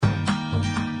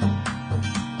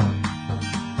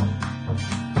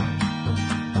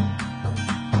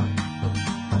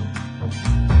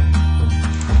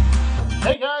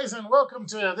welcome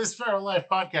to this Feral Life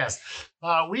podcast.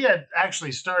 We had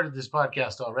actually started this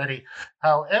podcast already.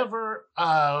 However,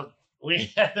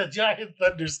 we had a giant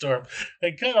thunderstorm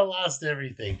and kind of lost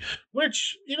everything,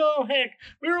 which, heck,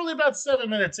 we were only about 7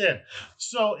 minutes in.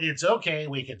 So it's okay.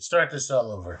 We can start this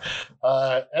all over.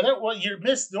 And then what you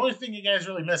missed, the only thing you guys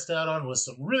really missed out on was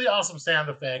some really awesome sound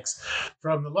effects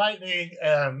from the lightning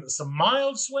and some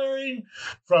mild swearing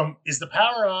from is the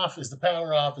power off? Is the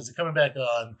power off? Is it coming back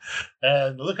on?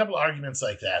 And a couple of arguments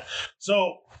like that.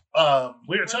 So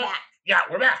we were talking. Yeah,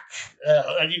 we're back.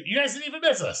 You guys didn't even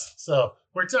miss us. So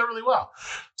worked out really well.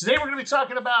 Today we're going to be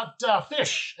talking about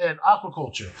fish and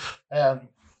aquaculture and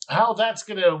how that's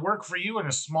going to work for you in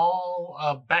a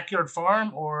small backyard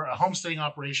farm or a homesteading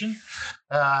operation.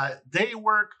 They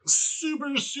work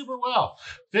super, super well.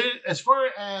 As far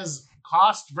as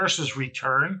cost versus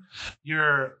return,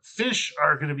 your fish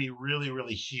are going to be really,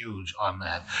 really huge on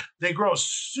that. They grow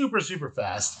super, super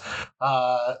fast.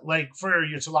 Like for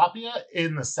your tilapia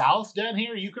in the south down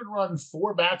here, you can run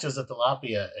 4 batches of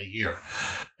tilapia a year.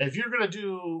 If you're going to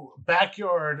do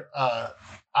backyard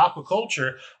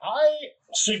aquaculture, I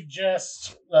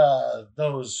suggest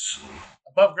those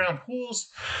above ground pools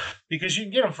because you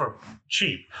can get them for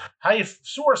cheap. How you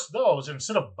source those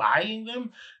instead of buying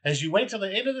them is you wait till the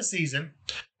end of the season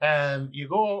and you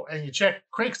go and you check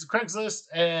Craigslist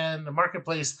and the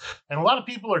marketplace, and a lot of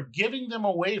people are giving them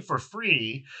away for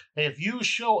free if you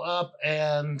show up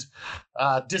and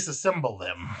disassemble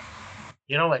them.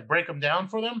 Like break them down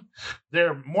for them.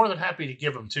 They're more than happy to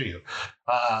give them to you.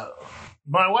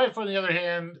 My wife, on the other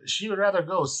hand, she would rather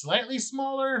go slightly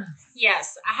smaller.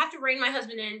 Yes, I have to rein my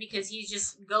husband in because he's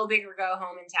just go big or go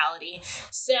home mentality.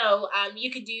 So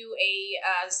you could do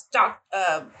a stock,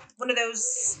 one of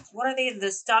those, what are they,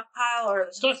 the stockpile or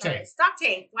stock tank? Stock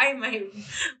tank.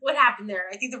 What happened there?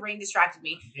 I think the rain distracted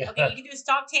me. Yeah. Okay, you can do a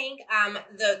stock tank,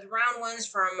 the round ones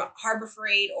from Harbor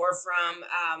Freight or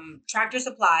from Tractor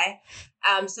Supply.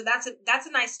 So that's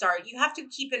a nice start. You have to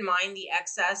keep in mind the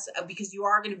excess because you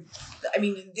are going to,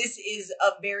 this is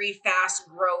a very fast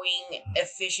growing,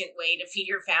 efficient way to feed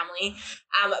your family.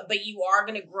 But you are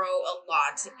going to grow a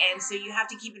lot. And so you have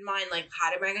to keep in mind, like,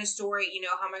 how am I going to store it?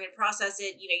 How am I going to process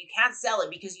it? You can't sell it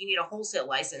because you need a wholesale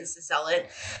license to sell it.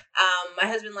 My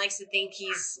husband likes to think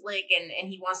he's slick and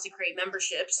he wants to create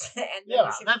memberships and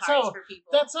membership cards for people.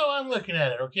 That's how I'm looking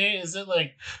at it. Okay. Is it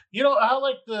like, how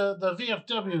like the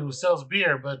VFW sells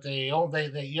beer, but they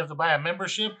you have to buy a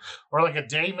membership or like a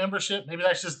day membership. Maybe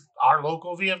that's just our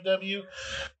local VFW,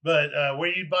 but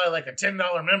where you'd buy like a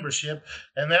 $10 membership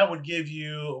and that would give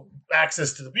you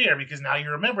access to the beer because now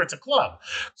you're a member. It's a club.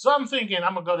 So I'm thinking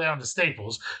I'm gonna go down to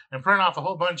Staples and print off a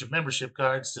whole bunch of membership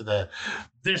cards to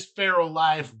this Feral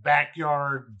Life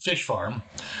backyard fish farm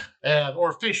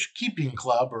or fish keeping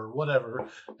club or whatever,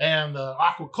 and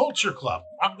aquaculture club.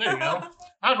 There you go.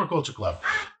 Aquaculture club.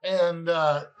 And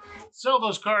sell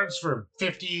those cards for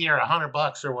 $50 or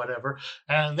 $100 or whatever,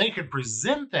 and they could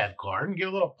present that card and get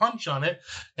a little punch on it,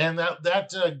 and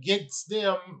that gets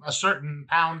them a certain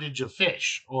poundage of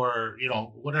fish or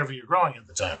whatever you're growing at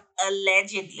the time.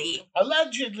 Allegedly,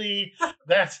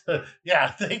 that's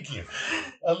thank you.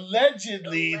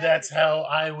 Allegedly, that's how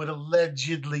I would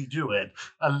allegedly do it.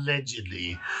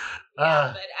 Allegedly.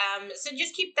 So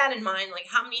just keep that in mind. Like,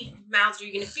 how many mouths are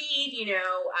you going to feed?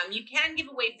 You can give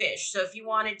away fish. So if you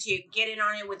wanted to get in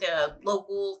on it with a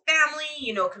local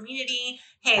family, community,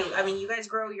 hey, you guys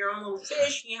grow your own little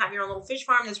fish. You have your own little fish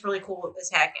farm. That's really cool as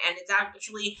heck. And it's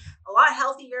actually a lot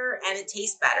healthier and it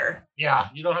tastes better. Yeah,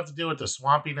 you don't have to deal with the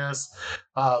swampiness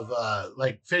of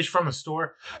like fish from the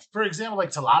store. For example,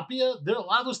 like tilapia, a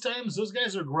lot of those times those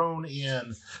guys are grown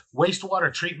in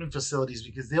wastewater treatment facilities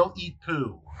because they'll eat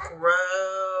poo. Gross.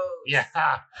 Yeah,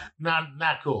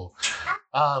 not cool.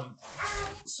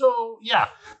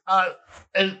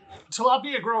 And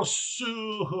tilapia grows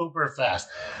super fast.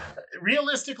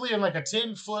 Realistically, in like a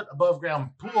 10-foot above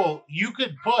ground pool, you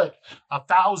could put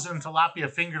 1,000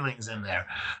 tilapia fingerlings in there,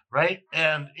 right?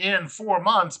 And in 4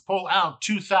 months, pull out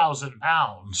 2,000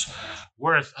 pounds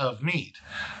worth of meat.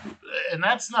 And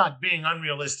that's not being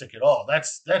unrealistic at all.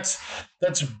 That's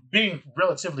being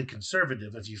relatively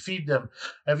conservative. If you feed them,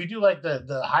 if you do like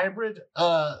the hybrid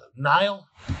Nile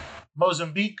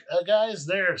Mozambique guys,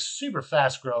 they're super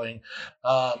fast growing,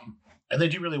 and they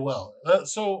do really well.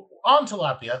 So on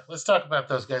tilapia, let's talk about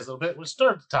those guys a little bit. We'll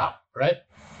start at the top, right?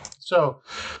 So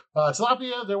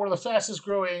tilapia, they're one of the fastest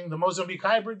growing, the Mozambique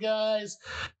hybrid guys.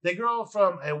 They grow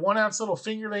from a 1 ounce little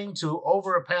fingerling to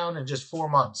over a pound in just 4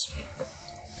 months.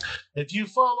 If you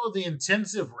follow the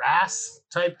intensive RAS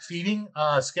type feeding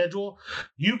schedule,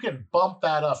 you can bump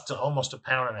that up to almost 1.5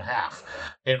 pounds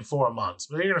in 4 months.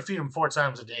 But you're going to feed them 4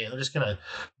 times a day, and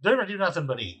they're gonna do nothing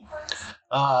but eat.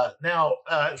 Now,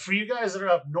 for you guys that are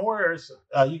up north,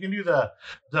 you can do the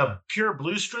pure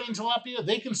blue strain tilapia.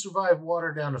 They can survive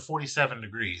water down to 47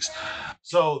 degrees,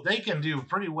 so they can do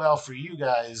pretty well for you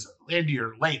guys into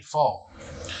your late fall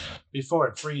before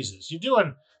it freezes.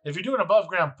 If you're doing above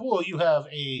ground pool, you have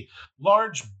a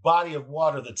large body of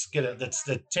water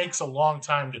that takes a long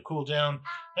time to cool down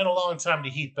and a long time to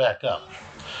heat back up.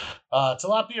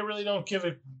 Tilapia really don't give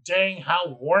a dang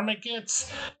how warm it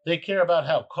gets. They care about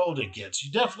how cold it gets.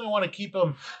 You definitely want to keep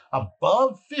them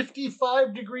above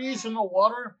 55 degrees in the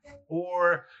water,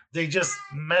 or they just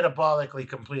metabolically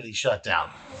completely shut down.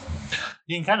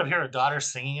 You can kind of hear a daughter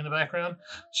singing in the background.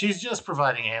 She's just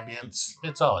providing ambience.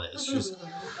 It's all it is. She's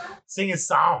singing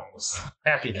songs.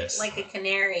 Happiness. Like a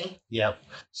canary. Yep.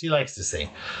 She likes to sing.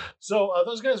 So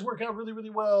those guys work out really, really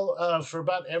well for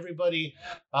about everybody.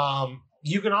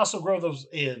 You can also grow those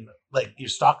in like your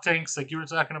stock tanks, like you were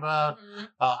talking about.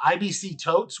 IBC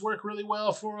totes work really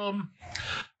well for them.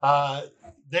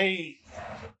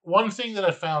 One thing that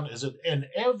I found is that in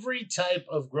every type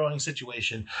of growing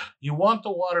situation, you want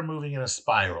the water moving in a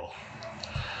spiral.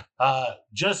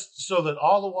 Just so that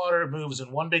all the water moves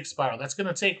in one big spiral. That's going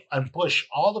to take and push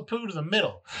all the poo to the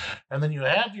middle. And then you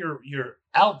have your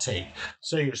outtake.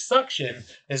 So your suction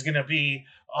is going to be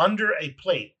under a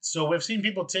plate. So we've seen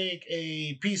people take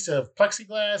a piece of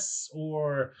plexiglass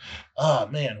or,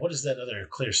 what is that other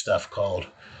clear stuff called?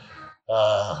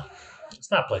 It's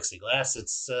not plexiglass.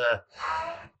 It's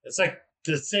like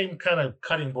the same kind of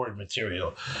cutting board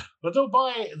material, but they'll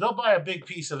buy a big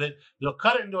piece of it. They'll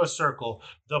cut it into a circle.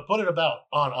 They'll put it about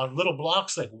on little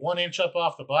blocks, like 1 inch up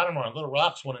off the bottom, or on little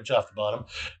rocks 1 inch off the bottom,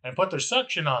 and put their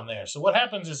suction on there. So what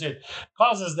happens is it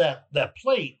causes that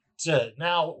plate to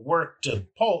now work to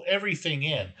pull everything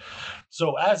in.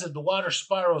 So as the water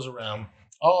spirals around,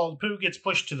 all the poo gets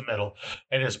pushed to the middle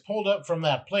and is pulled up from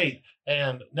that plate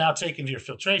and now taken to your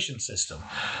filtration system.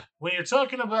 When you're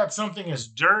talking about something as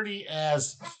dirty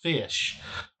as fish,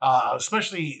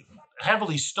 especially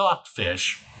heavily stocked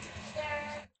fish,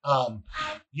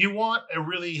 you want a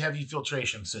really heavy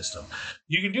filtration system.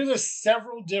 You can do this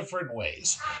several different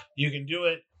ways. You can do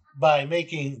it by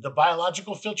making the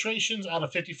biological filtrations out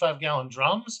of 55-gallon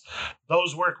drums.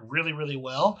 Those work really, really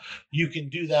well. You can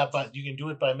do that, but you can do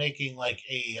it by making like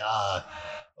a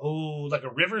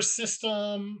river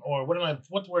system, or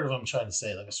what word am I trying to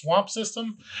say? Like a swamp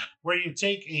system, where you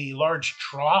take a large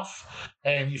trough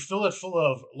and you fill it full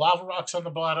of lava rocks on the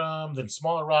bottom, then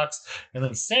smaller rocks, and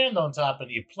then sand on top, and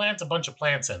you plant a bunch of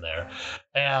plants in there,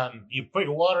 and you put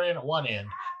your water in at one end,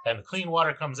 and the clean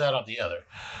water comes out on the other.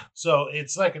 So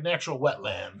it's like a natural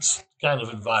wetlands kind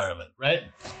of environment, right?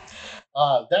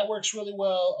 That works really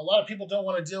well. A lot of people don't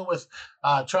want to deal with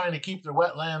trying to keep their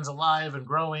wetlands alive and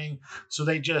growing, so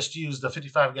they just use the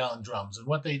 55-gallon drums. And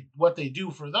what they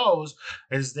do for those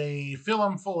is they fill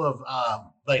them full of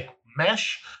like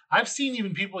mesh. I've seen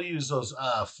even people use those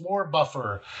floor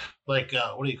buffer, like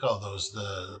what do you call those?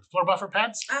 The floor buffer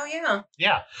pads? Oh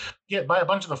yeah. Yeah. Buy a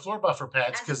bunch of the floor buffer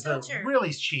pads because they're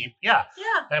really cheap. Yeah.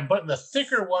 But the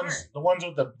thicker ones, the ones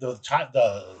with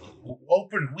the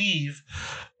open weave,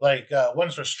 like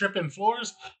ones for stripping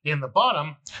floors in the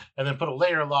bottom, and then put a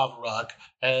layer of lava rock,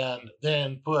 and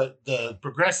then put the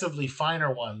progressively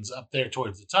finer ones up there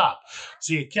towards the top.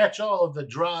 So you catch all of the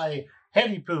dry,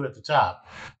 heavy poo at the top,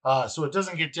 so it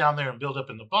doesn't get down there and build up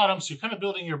in the bottom. So you're kind of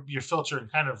building your filter in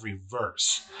kind of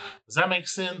reverse. Does that make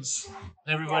sense,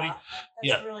 everybody?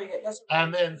 That's really good. That's really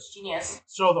and then genius.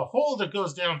 So the hole that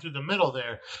goes down through the middle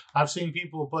there, I've seen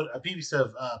people put a piece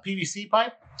of PVC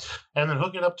pipe and then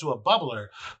hook it up to a bubbler,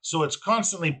 so it's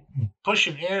constantly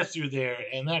pushing air through there,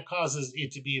 and that causes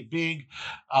it to be a big,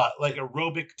 like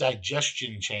aerobic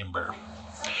digestion chamber.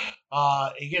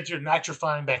 You get your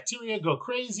nitrifying bacteria go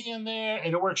crazy in there,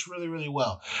 and it works really, really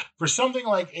well. For something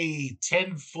like a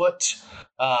 10-foot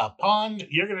pond,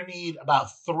 you're going to need about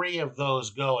 3 of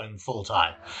those going full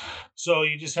time. So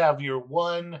you just have your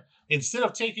one, instead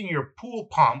of taking your pool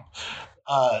pump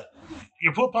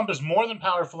is more than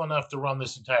powerful enough to run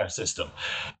this entire system.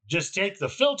 Just take the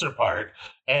filter part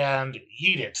and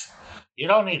heat it. You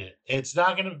don't need it. It's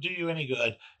not going to do you any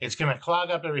good. It's going to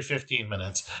clog up every 15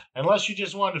 minutes. Unless you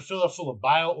just wanted to fill it full of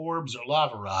bio orbs or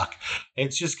lava rock,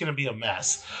 it's just going to be a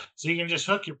mess. So you can just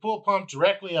hook your pool pump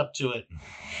directly up to it.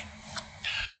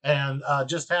 and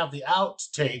just have the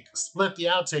outtake, split the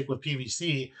outtake with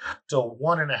PVC to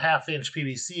 1.5 inch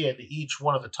PVC into each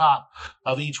one of the top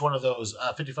of each one of those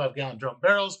 55-gallon drum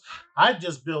barrels. I'd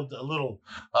just build a little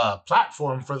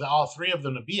platform for all three of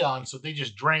them to be on, so they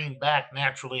just drain back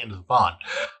naturally into the pond,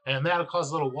 and that'll cause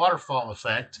a little waterfall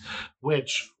effect,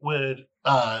 which would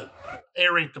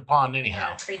aerate the pond anyhow.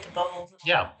 Yeah, create the bubbles.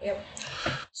 Yeah. Yep.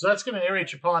 So that's going to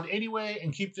aerate your pond anyway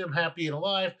and keep them happy and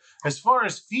alive. As far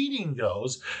as feeding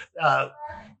goes,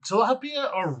 tilapia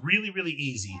are really, really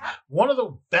easy. One of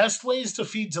the best ways to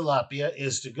feed tilapia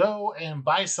is to go and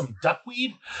buy some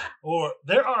duckweed, or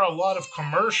there are a lot of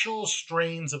commercial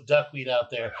strains of duckweed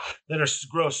out there that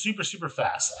grow super, super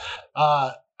fast.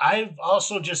 I've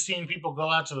also just seen people go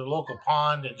out to the local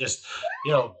pond and just,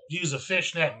 use a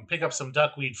fish net and pick up some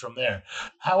duckweed from there.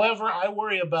 However, I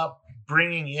worry about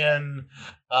bringing in,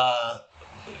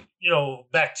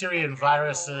 bacteria and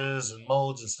viruses and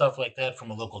molds and stuff like that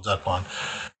from a local duck pond.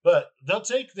 But they'll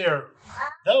take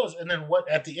those, and then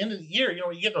at the end of the year,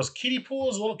 you get those kiddie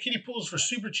pools, little kiddie pools for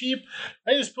super cheap.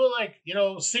 They just put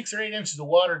 6 or 8 inches of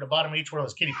water at the bottom of each one of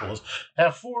those kiddie pools.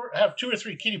 Have 2 or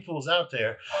 3 kiddie pools out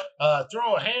there.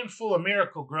 Throw a handful of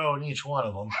Miracle Grow in each one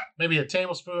of them, maybe a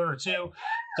tablespoon or two.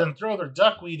 Then throw their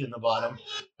duckweed in the bottom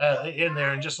in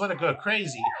there and just let it go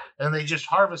crazy. And they just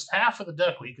harvest half of the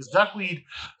duckweed, because duckweed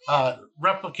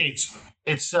replicates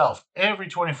itself every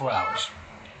 24 hours.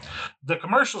 The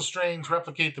commercial strains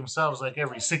replicate themselves like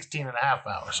every 16 and a half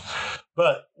hours.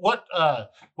 But what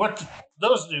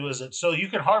those do is so you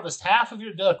can harvest half of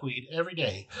your duckweed every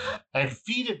day and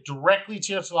feed it directly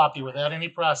to your tilapia without any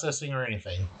processing or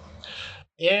anything,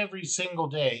 every single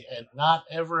day, and not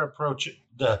ever approach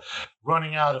the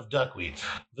running out of duckweed.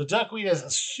 The duckweed has a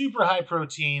super high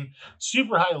protein,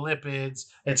 super high lipids.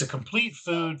 It's a complete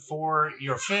food for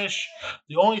your fish.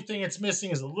 The only thing it's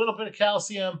missing is a little bit of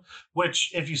calcium,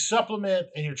 which if you supplement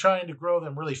and you're trying to grow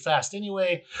them really fast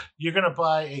anyway, you're going to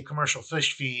buy a commercial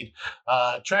fish feed.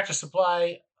 Tractor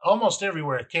Supply almost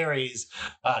everywhere carries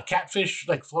catfish,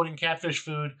 like floating catfish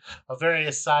food of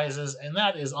various sizes. And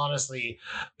that is honestly,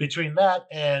 between that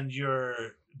and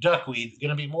your duckweed, going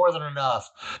to be more than enough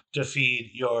to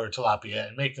feed your tilapia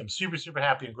and make them super, super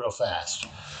happy and grow fast.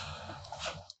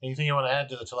 Anything you want to add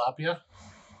to the tilapia?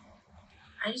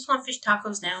 I just want fish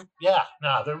tacos now. Yeah,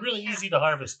 no, they're really easy to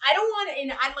harvest. I don't want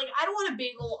a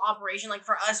big old operation. Like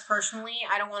for us personally,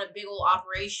 I don't want a big old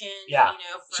operation. Yeah,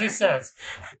 she says.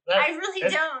 I really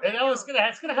don't. And it's gonna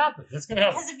happen. It's gonna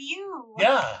happen because of you.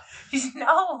 Yeah.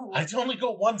 No. I only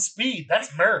go one speed.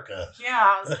 That's America.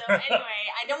 Yeah. So anyway,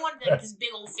 I don't want this big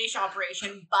old fish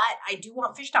operation, but I do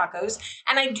want fish tacos,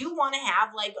 and I do want to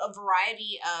have like a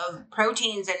variety of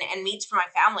proteins and meats for my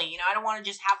family. I don't want to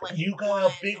just have like. You got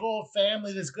a big old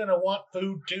family that's gonna want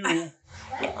food too.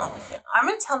 I'm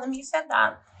gonna tell them you said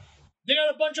that. You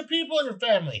got a bunch of people in your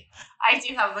family. I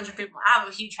do have a bunch of people. I have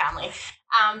a huge family.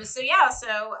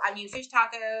 Fish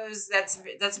tacos, that's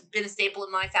been a staple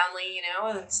in my family,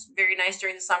 It's very nice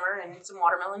during the summer, and some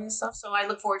watermelon and stuff. So I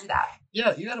look forward to that.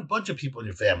 Yeah, you got a bunch of people in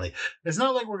your family. It's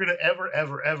not like we're going to ever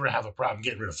have a problem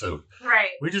getting rid of food. Right.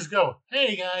 We just go,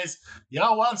 hey guys,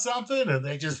 y'all want something? And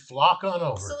they just flock on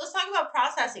over. So let's talk about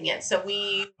processing it.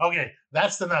 Okay,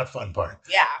 that's the not fun part.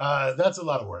 Yeah. That's a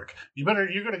lot of work. You're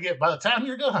going to get, by the time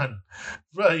you're done,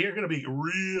 you're going to be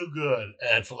real good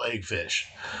at filleting fish.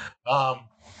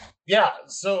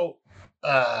 So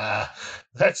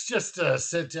that's just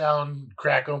sit down,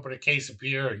 crack open a case of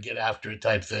beer, and get after it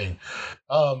type thing.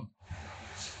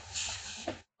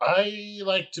 I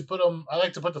like to put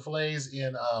the fillets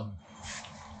in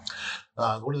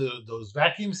what are those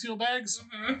vacuum seal bags?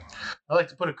 Mm-hmm. I like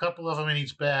to put a couple of them in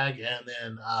each bag and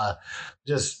then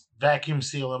just vacuum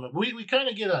seal them. We kind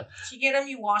of get a. You get them,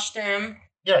 you wash them.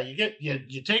 Yeah,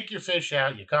 you take your fish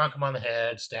out, you conk them on the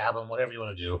head, stab them, whatever you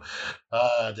want to do,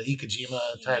 the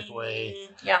Ikejima type way.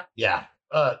 Yeah. Yeah.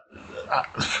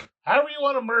 However you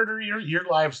want to murder your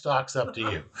livestock's up to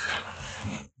you.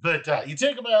 But you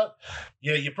take them out,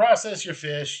 you process your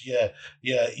fish.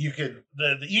 You can.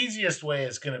 The easiest way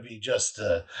is going to be just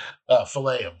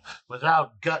fillet them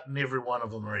without gutting every one of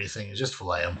them or anything. You just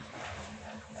fillet them.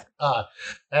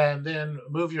 And then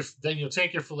you'll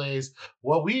take your fillets.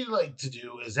 What we like to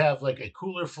do is have like a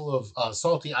cooler full of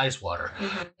salty ice water.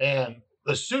 Mm-hmm. And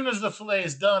as soon as the fillet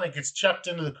is done, it gets chucked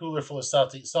into the cooler full of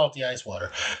salty ice water.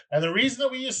 And the reason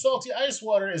that we use salty ice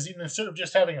water is instead of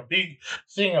just having a big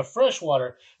thing of fresh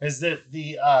water, is that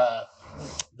the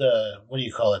what do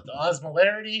you call it? The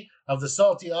osmolarity of the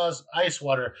salty ice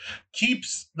water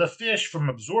keeps the fish from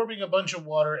absorbing a bunch of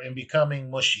water and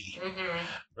becoming mushy. Mm-hmm.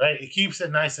 Right? It keeps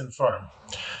it nice and firm.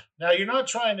 Now, you're not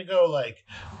trying to go like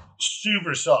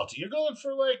super salty. You're going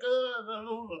for like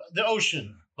the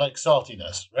ocean, like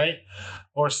saltiness, right?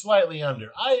 Or slightly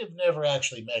under. I have never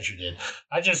actually measured it.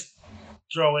 I just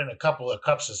throw in a couple of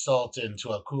cups of salt into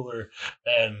a cooler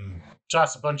and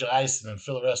toss a bunch of ice and then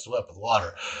fill the rest of it up with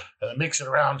water and then mix it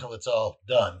around until it's all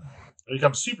done. It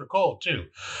becomes super cold too.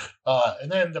 And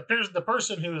then the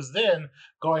person who is then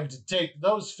going to take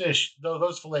those fish,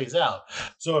 those fillets out.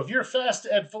 So if you're fast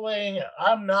at filleting,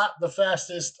 I'm not the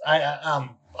fastest. I'm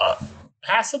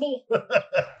passable,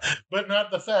 but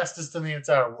not the fastest in the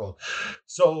entire world.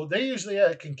 So they usually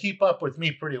can keep up with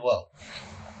me pretty well.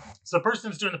 So the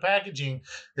person who's doing the packaging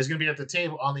is going to be at the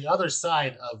table on the other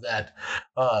side of that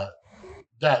uh,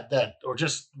 or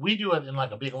just we do it in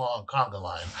like a big long conga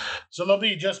line. So they'll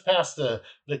be just past the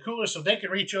cooler so they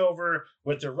can reach over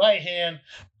with their right hand,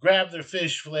 grab their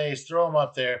fish fillets, throw them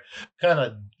up there, kind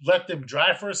of let them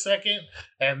dry for a second,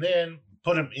 and then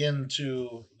put them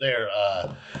into their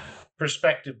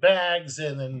perspective bags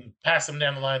and then pass them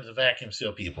down the line to the vacuum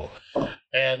seal people.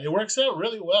 And it works out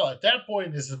really well. At that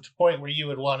point is the point where you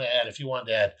would want to add, if you wanted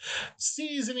to add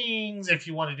seasonings, if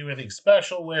you want to do anything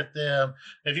special with them,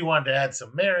 if you wanted to add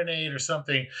some marinade or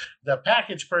something, the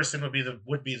package person would be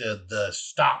the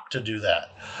stop to do that.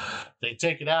 They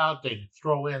take it out, they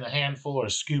throw in a handful or a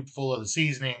scoop full of the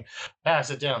seasoning, pass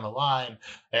it down the line,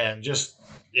 and just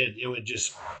it would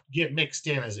just get mixed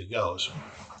in as it goes.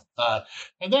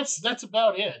 And that's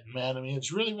about it, man. I mean,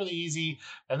 it's really, really easy.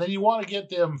 And then you want to get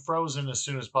them frozen as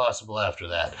soon as possible after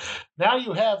that. Now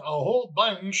you have a whole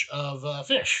bunch of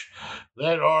fish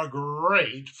that are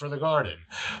great for the garden.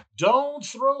 Don't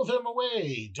throw them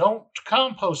away. Don't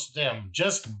compost them.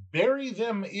 Just bury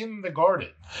them in the garden.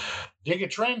 Dig a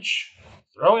trench.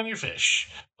 Throw in your fish,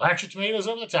 plant your tomatoes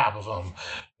over the top of them,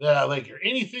 like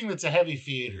anything that's a heavy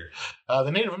feeder.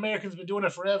 The Native Americans have been doing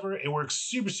it forever. It works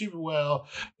super, super well.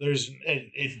 There's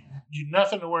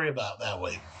nothing to worry about that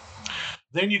way.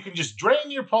 Then you can just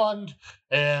drain your pond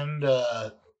and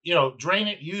drain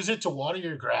it. Use it to water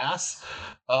your grass.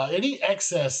 Any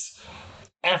excess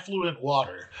effluent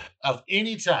water of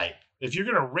any type. If you're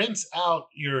going to rinse out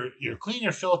your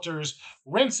cleaner filters,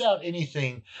 rinse out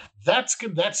anything, that's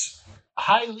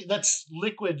that's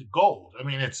liquid gold. I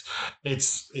mean,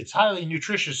 it's highly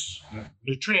nutritious,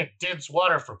 nutrient dense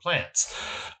water for plants.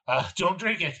 Don't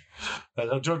drink it.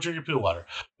 Don't drink your pool water.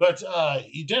 But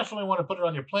you definitely want to put it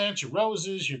on your plants, your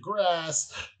roses, your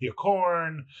grass, your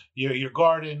corn, your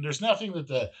garden. There's nothing that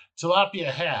the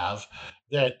tilapia have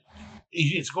that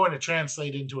it's going to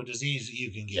translate into a disease that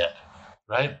you can get,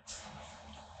 right?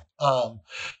 And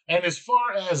as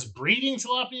far as breeding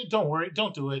tilapia, don't worry,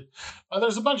 don't do it.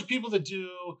 There's a bunch of people that do.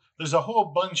 There's a whole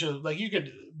bunch of but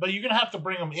you're gonna have to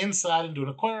bring them inside into an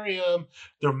aquarium.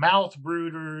 They're mouth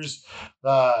brooders,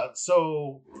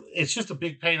 so it's just a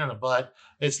big pain in the butt.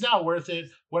 It's not worth it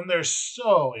when they're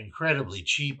so incredibly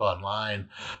cheap online.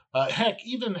 Heck,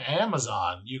 even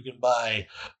Amazon, you can buy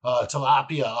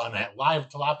tilapia on live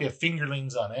tilapia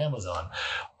fingerlings on Amazon.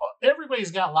 Everybody's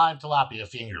got live tilapia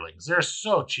fingerlings. They're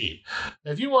so cheap.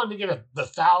 If you wanted to get the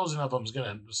 1,000 of them, is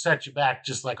going to set you back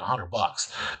just like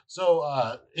 $100.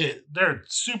 So they're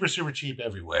super, super cheap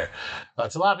everywhere.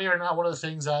 Tilapia are not one of the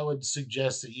things I would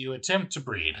suggest that you attempt to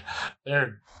breed.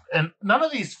 And none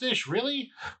of these fish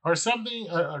really are something.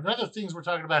 None of the things we're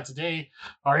talking about today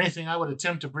are anything I would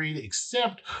attempt to breed,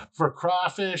 except for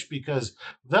crawfish, because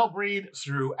they'll breed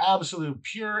through absolute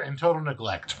pure and total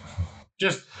neglect.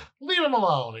 Just leave them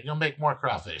alone and you'll make more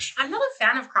crawfish. I'm not a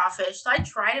fan of crawfish, so I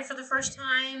tried it for the first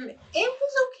time. It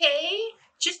was okay.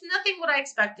 Just nothing what I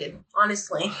expected,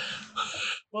 honestly.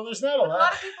 Well, there's not a lot. A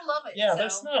lot of people love it. Yeah,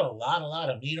 there's not a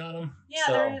lot of meat on them. Yeah,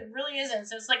 there really isn't.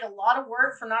 So it's like a lot of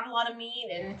work for not a lot of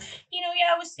meat. And,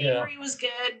 it was savory, it was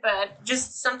good, but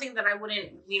just something that I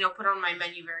wouldn't, put on my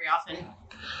menu very often.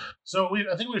 So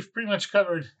I think we've pretty much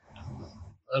covered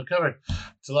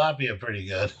tilapia pretty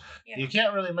good. Yeah. You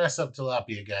can't really mess up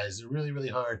tilapia, guys. They're really, really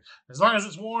hard. As long as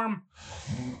it's warm,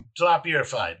 tilapia are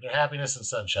fine. They're happiness and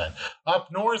sunshine. Up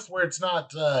north, where it's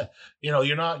not,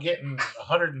 you're not getting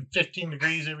 115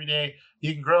 degrees every day,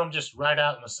 you can grow them just right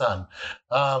out in the sun.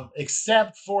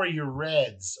 Except for your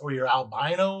reds or your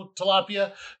albino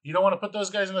tilapia. You don't want to put those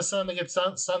guys in the sun. They get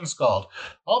sun scald.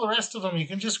 All the rest of them, you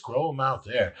can just grow them out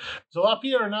there.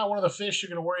 Tilapia are not one of the fish you're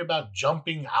going to worry about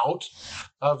jumping out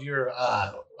of your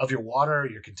water or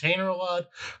your container a lot.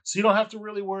 So you don't have to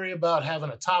really worry about having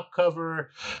a top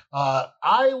cover.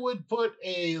 I would put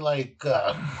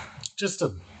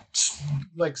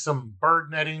some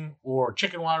bird netting or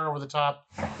chicken wire over the top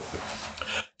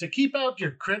to keep out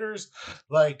your critters.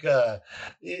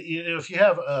 If you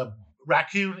have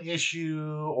raccoon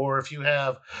issue, or if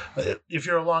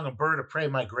you're along a bird of prey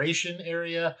migration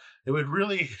area, it would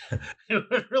really it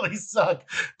would really suck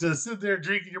to sit there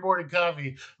drinking your morning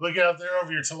coffee, look out there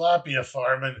over your tilapia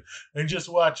farm, and just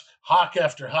watch hawk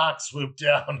after hawk swoop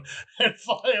down and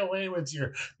fly away with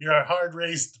your hard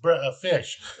raised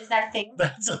fish. Is that a thing?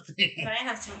 That's a thing.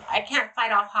 I can't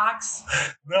fight off hawks.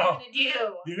 No. What am I gonna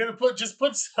do? You're gonna put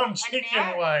some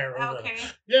chicken wire over Okay.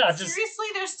 it. Yeah, Seriously,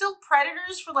 there's still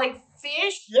predators for like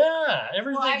fish? Yeah,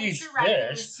 everything Well, I'm eats sure fish.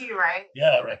 raccoons too, right?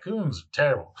 Yeah, raccoons are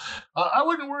terrible. I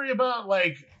wouldn't worry about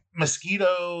like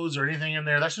mosquitoes or anything in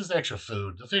there. That's just extra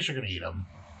food. The fish are gonna eat them.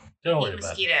 Don't worry about it.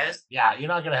 Mosquitoes. Yeah, you're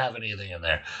not gonna have anything in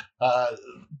there.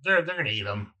 They're gonna eat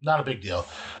them. Not a big deal.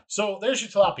 So there's your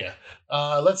tilapia.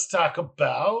 Let's talk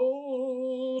about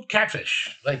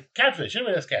catfish. Like catfish,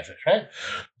 everybody has catfish, right?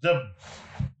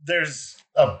 There's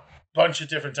a bunch of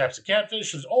different types of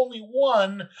catfish. There's only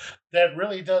one that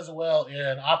really does well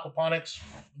in aquaponics.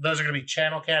 Those are going to be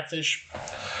channel catfish.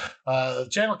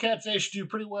 Channel catfish do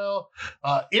pretty well.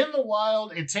 In the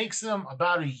wild, it takes them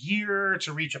about a year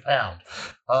to reach a pound,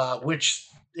 which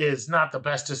is not the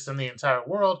bestest in the entire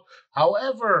world.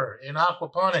 However, in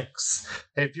aquaponics,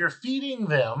 if you're feeding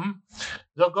them,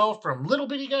 they'll go from little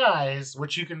bitty guys,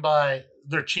 which you can buy,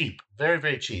 they're cheap, very,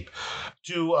 very cheap,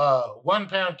 to 1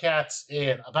 pound cats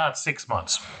in about 6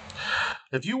 months.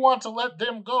 If you want to let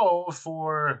them go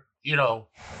for,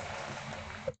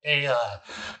 a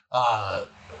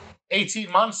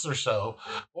 18 months or so,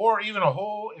 or even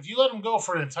if you let them go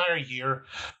for an entire year,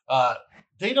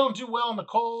 they don't do well in the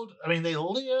cold. I mean, they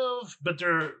live, but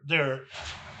their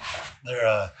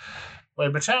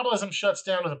metabolism shuts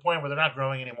down to the point where they're not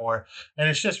growing anymore, and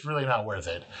it's just really not worth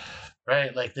it,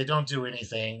 right? Like they don't do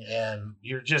anything, and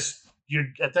you're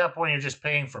at that point you're just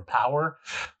paying for power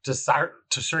to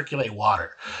circulate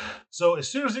water. So as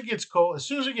soon as it gets cold, as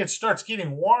soon as it starts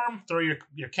getting warm, throw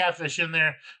your catfish in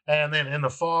there, and then in the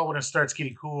fall when it starts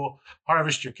getting cool,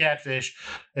 harvest your catfish.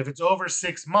 If it's over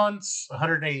 6 months,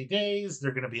 180 days,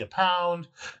 they're going to be a pound.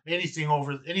 Anything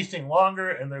longer,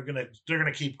 and they're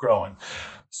gonna keep growing.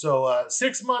 So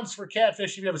 6 months for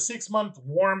catfish. If you have a 6-month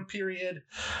warm period,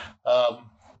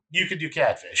 you could do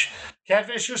catfish.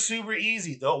 Catfish are super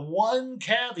easy. The one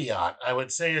caveat I would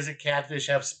say is that catfish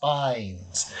have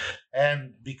spines.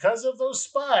 And because of those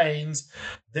spines,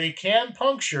 they can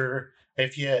puncture,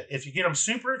 if you get them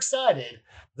super excited,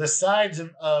 the sides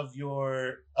of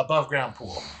your above ground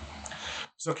pool.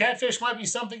 So catfish might be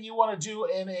something you want to do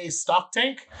in a stock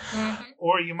tank,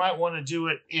 or you might want to do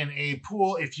it in a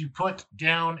pool if you put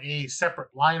down a separate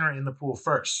liner in the pool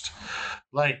first.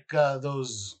 Like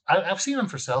those, I've seen them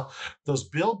for sale. Those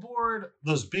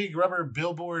big rubber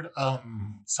billboard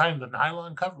sign, the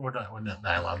nylon cover, or not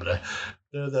nylon, but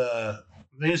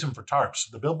they use them for tarps.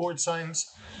 The billboard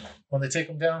signs, when they take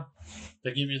them down,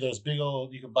 they give you those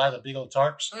you can buy the big old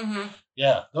tarps.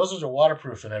 Yeah, those are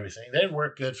waterproof and everything. They'd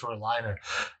work good for a liner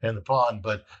in the pond,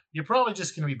 but you're probably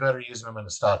just going to be better using them in a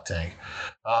stock tank.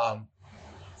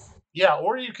 Yeah,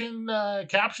 or you can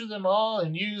capture them all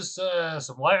and use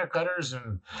some wire cutters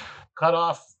and cut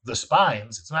off the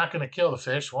spines. It's not going to kill the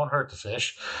fish, won't hurt the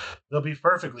fish. They'll be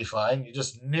perfectly fine. You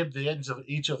just nib the ends of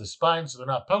each of the spines so they're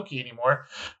not pokey anymore,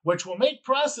 which will make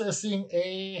processing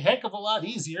a heck of a lot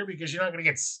easier because you're not going to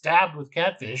get stabbed with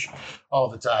catfish all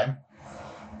the time.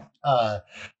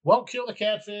 Won't kill the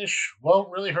catfish, won't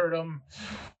really hurt them.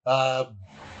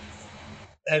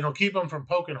 And it'll keep them from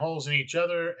poking holes in each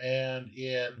other and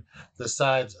in the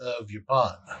sides of your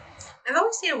pond. I've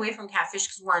always stayed away from catfish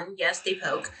because one, yes, they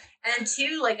poke, and then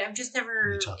two, like I've just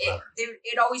never.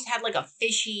 It always had like a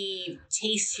fishy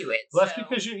taste to it. Well, that's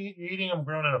because you're eating them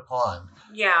grown in a pond.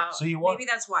 Yeah. So maybe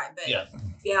that's why, but yeah,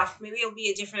 maybe it'll be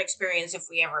a different experience if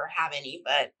we ever have any.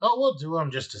 But we'll do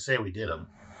them just to say we did them.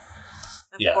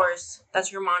 Of course,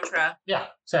 that's your mantra. Yeah,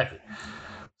 exactly.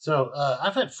 So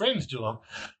I've had friends do them,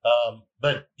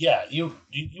 but yeah, you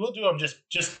will do them just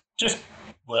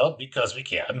because we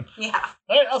can. Yeah.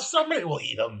 Somebody will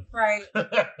eat them. Right.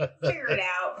 Figure it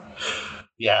out.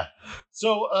 Yeah.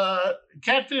 So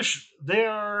catfish,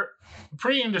 they're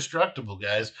pretty indestructible,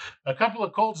 guys. A couple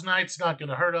of cold nights not going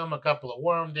to hurt them. A couple of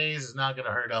warm days is not going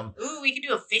to hurt them. Ooh, we could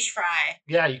do a fish fry.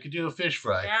 Yeah, you could do a fish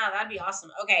fry. Yeah, that'd be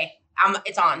awesome. Okay.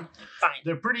 It's on. Fine.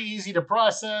 They're pretty easy to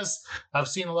process. I've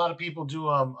seen a lot of people do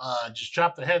them. Just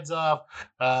chop the heads off,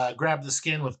 grab the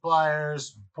skin with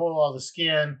pliers, pull all the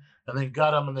skin, and then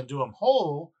gut them, and then do them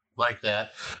whole like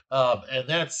that. And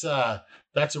that's a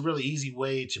really easy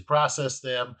way to process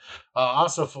them.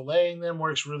 Also, filleting them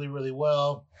works really, really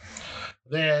well.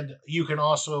 Then you can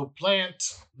also plant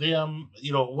them.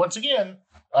 Once again,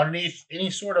 underneath any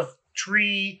sort of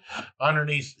tree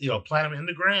underneath, plant them in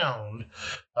the ground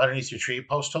underneath your tree,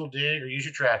 post hole dig, or use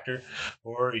your tractor,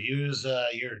 or use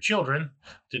your children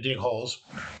to dig holes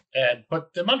and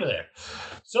put them under there.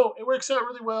 So it works out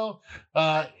really well.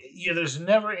 There's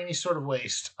never any sort of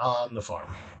waste on the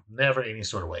farm. Never any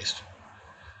sort of waste.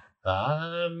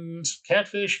 And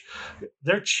catfish,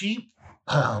 they're cheap.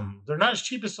 They're not as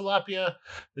cheap as tilapia.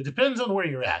 It depends on where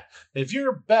you're at. If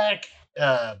you're back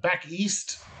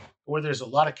east, where there's a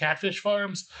lot of catfish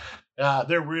farms,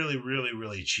 they're really, really,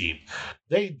 really cheap.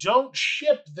 They don't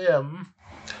ship them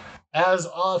as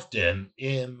often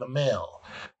in the mail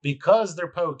because they're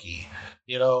pokey.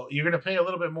 You're going to pay a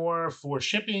little bit more for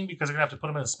shipping because you're going to have to put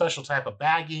them in a special type of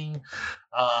bagging.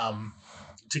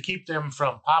 To keep them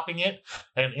from popping it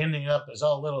and ending up as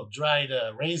all little dried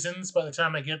raisins by the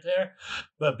time I get there.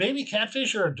 But baby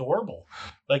catfish are adorable.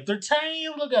 Like, they're tiny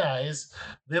little guys.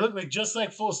 They look just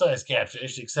like full-size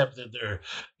catfish, except that they're,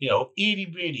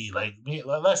 itty-bitty, like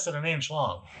less than an inch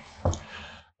long.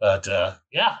 But,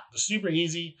 they're super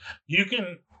easy. You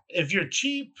can, if you're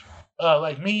cheap,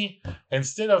 like me,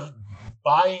 instead of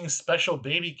buying special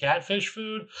baby catfish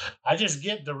food, I just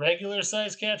get the regular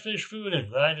size catfish food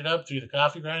and grind it up through the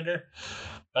coffee grinder.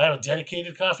 I have a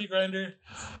dedicated coffee grinder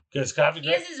because he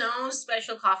has his own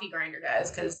special coffee grinder, guys.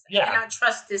 Because I cannot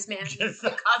trust this man with a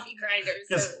coffee grinder,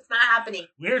 so it's not happening.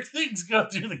 Weird things go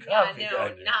through the coffee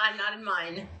grinder. Not in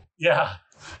mine. Yeah.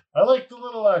 I like the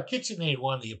little KitchenAid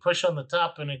one that you push on the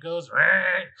top and it goes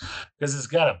because it's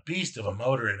got a beast of a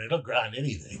motor and it'll grind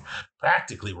anything,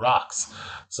 practically rocks.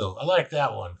 So I like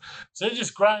that one. So you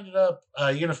just grind it up.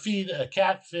 You're going to feed a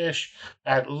catfish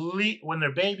at least, when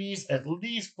they're babies, at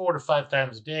least 4 to 5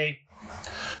 times a day.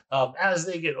 As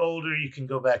they get older, you can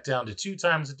go back down to 2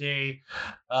 times a day.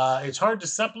 It's hard to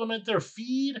supplement their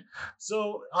feed.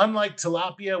 So unlike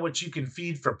tilapia, which you can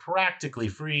feed for practically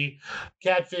free,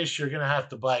 catfish, you're going to have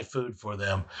to buy food for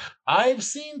them. I've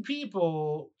seen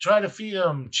people try to feed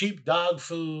them cheap dog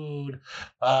food.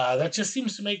 That just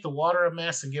seems to make the water a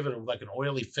mess and give it like an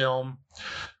oily film.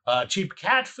 Cheap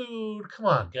cat food. Come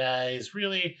on, guys.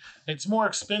 Really, it's more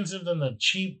expensive than the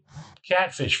cheap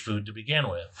catfish food to begin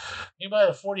with. You buy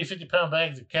the 40, 50 pound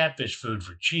bags of catfish food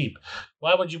for cheap.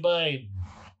 Why would you buy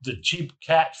the cheap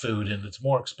cat food and it's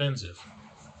more expensive?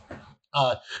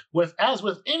 As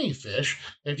with any fish,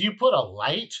 if you put a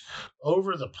light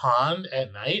over the pond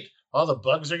at night, all the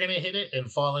bugs are going to hit it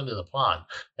and fall into the pond.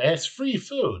 And it's free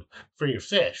food for your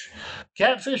fish.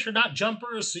 Catfish are not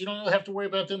jumpers, so you don't really have to worry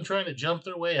about them trying to jump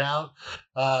their way out.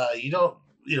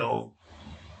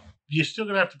 You're still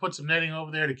going to have to put some netting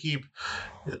over there to keep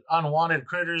unwanted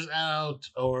critters out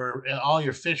or all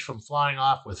your fish from flying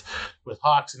off with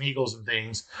hawks and eagles and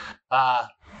things.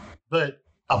 But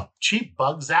a cheap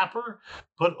bug zapper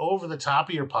put over the top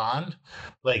of your pond,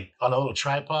 like on a little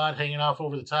tripod hanging off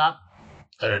over the top,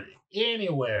 or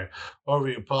anywhere over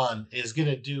your pond, is going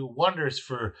to do wonders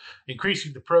for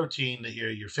increasing the protein that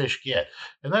your fish get.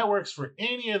 And that works for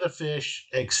any of the fish,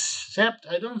 except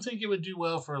I don't think it would do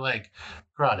well for like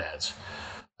crawdads.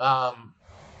 But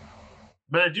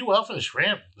it'd do well for the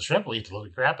shrimp. The shrimp will eat the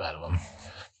living crap out of them.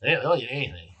 They'll eat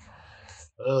anything.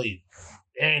 They'll eat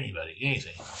anybody,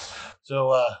 anything.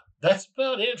 So that's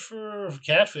about it for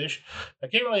catfish. I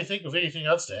can't really think of anything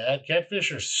else to add.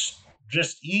 Catfish are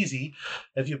just easy.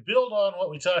 If you build on what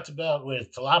we talked about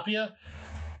with tilapia,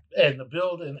 and the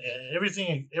build and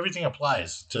everything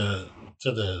applies to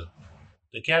the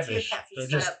catfish. They're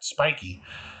just spiky.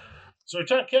 So we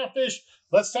talked catfish.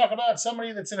 Let's talk about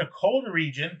somebody that's in a colder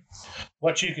region.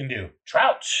 What you can do.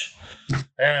 Trout.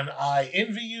 And I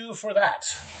envy you for that.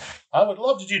 I would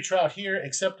love to do trout here,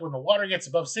 except when the water gets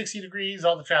above 60 degrees,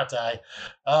 all the trout die.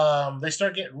 They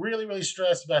start getting really, really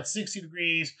stressed about 60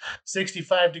 degrees,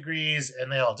 65 degrees, and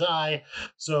they all die.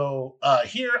 So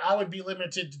here I would be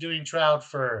limited to doing trout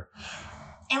for...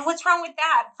 And what's wrong with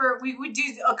that? We would do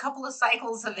a couple of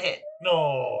cycles of it.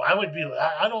 No,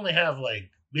 I'd only have like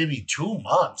maybe 2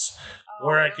 months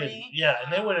where I could,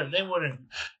 and they wouldn't,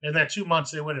 in that 2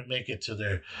 months, they wouldn't make it to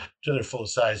their full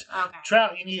size. Okay.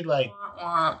 Trout, you need like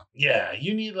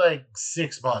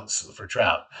 6 months for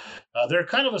trout. They're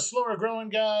kind of a slower growing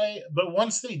guy, but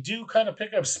once they do kind of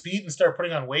pick up speed and start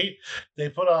putting on weight, they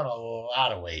put on a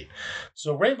lot of weight.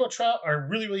 So rainbow trout are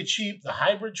really, really cheap. The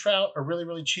hybrid trout are really,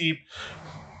 really cheap.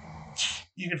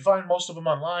 You can find most of them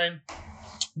online.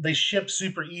 They ship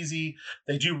super easy.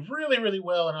 They do really, really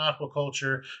well in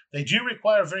aquaculture. They do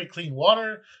require very clean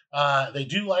water. They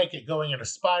do like it going in a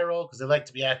spiral because they like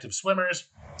to be active swimmers.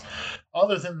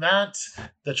 Other than that,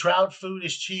 the trout food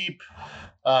is cheap.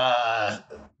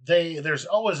 There's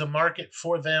always a market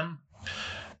for them,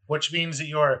 which means that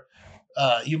your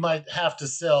You might have to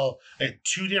sell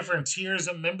two different tiers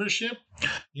of membership.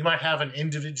 You might have an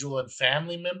individual and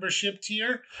family membership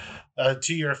tier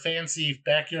to your fancy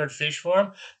backyard fish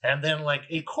farm, and then like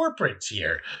a corporate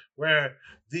tier where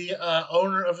the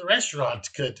owner of the restaurant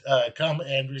could come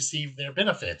and receive their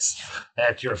benefits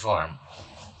at your farm.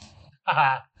 Ha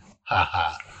ha ha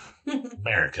ha.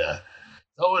 America.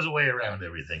 There's always a way around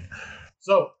everything.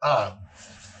 So,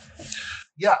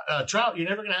 yeah, trout, you're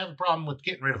never going to have a problem with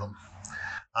getting rid of them.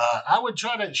 I would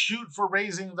try to shoot for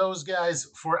raising those guys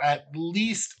for at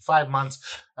least 5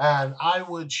 months, and I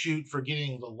would shoot for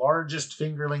getting the largest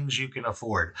fingerlings you can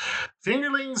afford.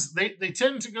 Fingerlings, they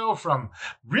tend to go from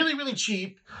really, really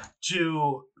cheap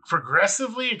to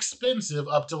progressively expensive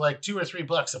up to like $2 or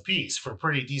 $3 a piece for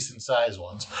pretty decent size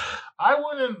ones. I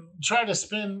wouldn't try to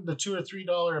spend the $2 or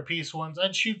 $3 a piece ones.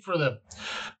 I'd shoot for the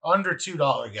under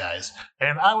 $2 guys,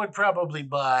 and I would probably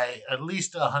buy at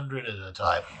least 100 at a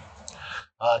time.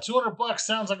 $200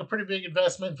 sounds like a pretty big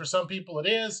investment. For some people, it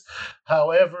is.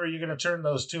 However, you're going to turn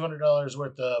those $200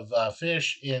 worth of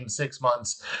fish in 6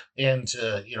 months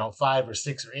into, $500 or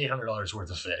 $600 or $800 worth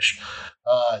of fish.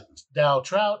 Now,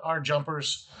 trout are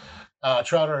jumpers.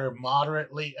 Trout are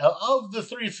moderately of the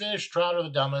three fish. Trout are the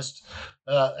dumbest.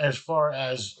 As far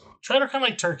as trout are kind of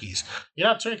like turkeys.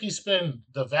 Turkeys spend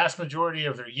the vast majority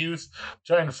of their youth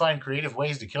trying to find creative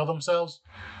ways to kill themselves.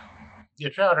 Yeah,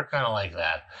 trout are kind of like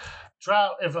that.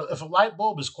 Trout, if a light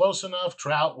bulb is close enough,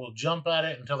 trout will jump at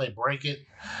it until they break it.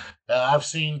 I've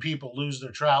seen people lose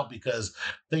their trout because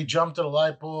they jumped at a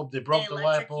light bulb, they broke the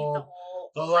light bulb,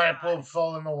 the light bulb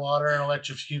fell in the water and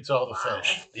electrocutes all the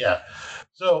fish. Yeah,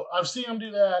 so I've seen them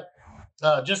do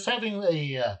that. Just having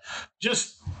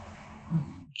just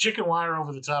chicken wire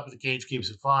over the top of the cage keeps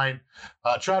it fine.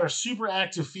 Trout are super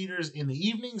active feeders in the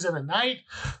evenings and at night.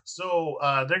 So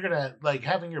they're going to like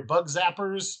having your bug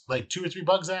zappers, like 2 or 3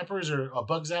 bug zappers or a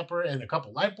bug zapper and a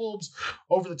couple light bulbs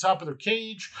over the top of their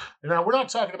cage. And now we're not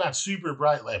talking about super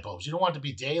bright light bulbs. You don't want it to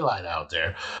be daylight out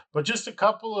there, but just a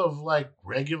couple of like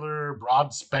regular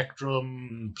broad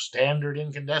spectrum standard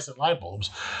incandescent light bulbs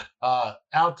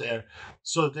out there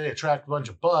so that they attract a bunch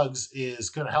of bugs is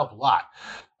going to help a lot.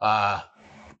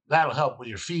 That'll help with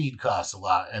your feed costs a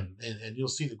lot, and you'll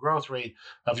see the growth rate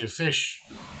of your fish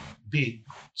be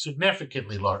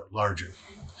significantly larger.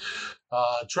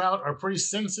 Trout are pretty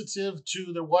sensitive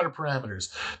to their water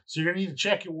parameters, so you're gonna need to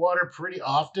check your water pretty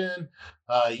often.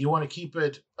 You want to keep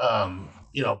it,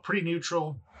 pretty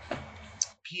neutral.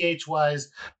 pH wise,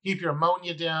 keep your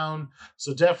ammonia down.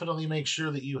 So definitely make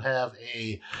sure that you have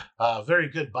a very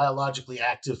good biologically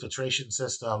active filtration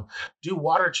system. Do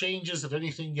water changes if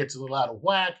anything gets a little out of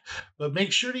whack, but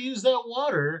make sure to use that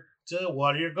water to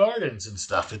water your gardens and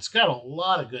stuff. It's got a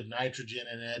lot of good nitrogen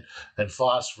in it and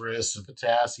phosphorus and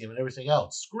potassium and everything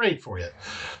else. It's great for you.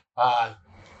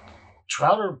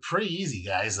 Trout are pretty easy,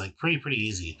 guys, like pretty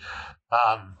easy.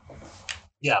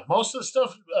 Yeah, most of the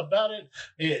stuff about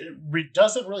it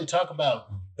doesn't really talk about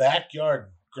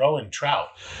backyard growing trout.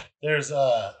 It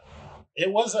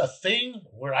was a thing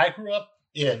where I grew up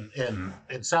in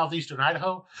southeastern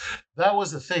Idaho. That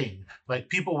was a thing. Like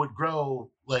people would grow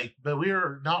but we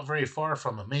were not very far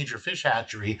from a major fish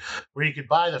hatchery where you could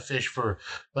buy the fish for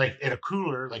like in a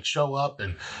cooler, like show up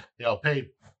and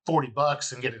pay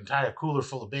 $40 and get an entire cooler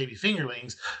full of baby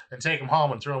fingerlings and take them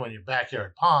home and throw them in your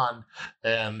backyard pond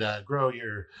and grow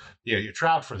your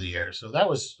trout for the year. So that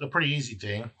was a pretty easy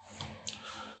thing.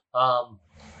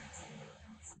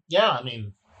 Yeah, I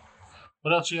mean,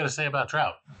 what else you got to say about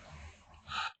trout?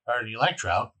 Or do you like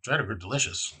trout? Trout are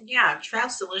delicious. Yeah,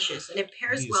 trout's delicious, and it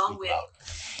pairs well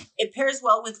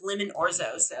with lemon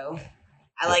orzo. So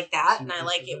I like that, and I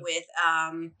like it with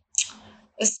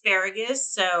asparagus.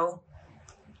 So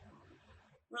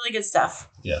really good stuff.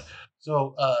 Yeah.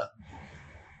 So,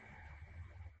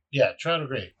 yeah, trout are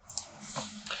great.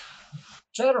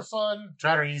 Trout are fun.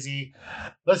 Trout are easy.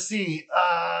 Let's see.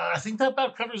 I think that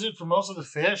about covers it for most of the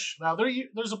fish. Now,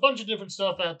 there's a bunch of different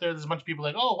stuff out there. There's a bunch of people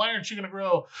like, oh, why aren't you going to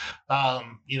grow, what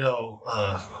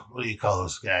do you call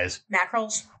those guys?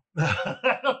 Mackerels.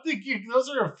 I don't think those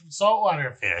are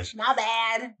saltwater fish. Not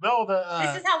bad. No,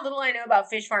 this is how little I know about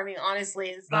fish farming, honestly.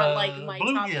 It's not like my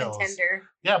top contender.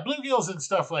 Yeah, bluegills and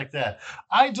stuff like that.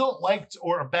 I don't like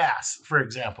or a bass, for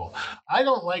example. I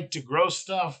don't like to grow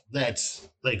stuff that's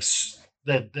like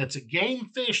that's a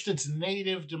game fish that's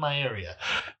native to my area,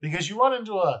 because you run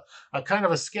into a kind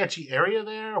of a sketchy area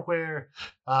there where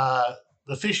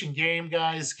the fish and game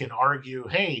guys can argue,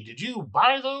 hey, did you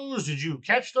buy those? Did you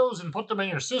catch those and put them in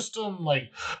your system?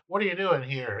 Like, what are you doing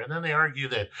here? And then they argue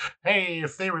that, hey,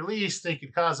 if they release, they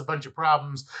could cause a bunch of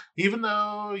problems, even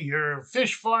though your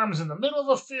fish farm's in the middle of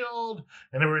a field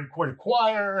and it would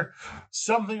require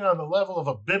something on the level of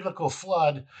a biblical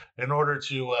flood in order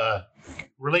to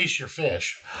release your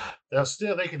fish.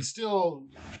 You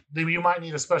might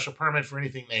need a special permit for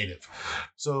anything native.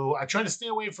 So I try to stay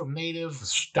away from native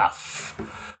stuff,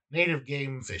 native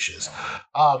game fishes.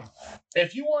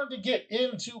 If you wanted to get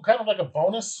into kind of like a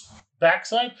bonus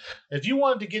backside, if you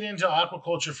wanted to get into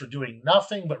aquaculture for doing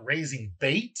nothing but raising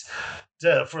bait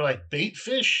for like bait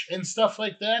fish and stuff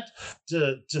like that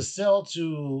to sell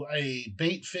to a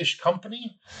bait fish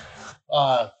company,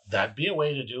 that'd be a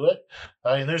way to do it.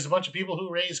 And there's a bunch of people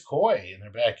who raise koi in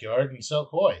their backyard and sell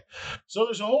koi. So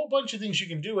there's a whole bunch of things you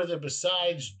can do with it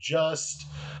besides just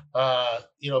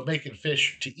making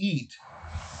fish to eat.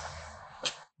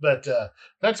 But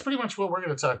that's pretty much what we're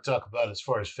going to talk about as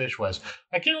far as fish wise.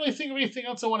 I can't really think of anything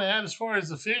else I want to add as far as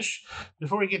the fish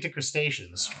before we get to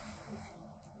crustaceans.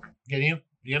 Can you?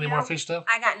 You got any more fish stuff?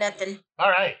 I got nothing. All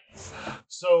right.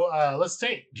 So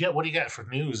what do you got for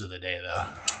news of the day, though?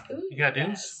 Ooh, you got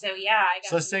news? So yeah, I got.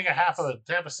 So let's take a half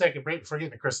a second break before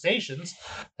getting to crustaceans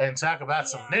and talk about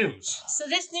some news. So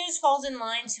this news falls in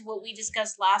line to what we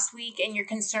discussed last week and your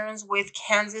concerns with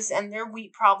Kansas and their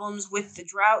wheat problems with the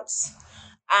droughts.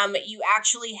 You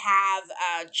actually have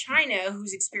China,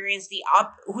 who's experiencing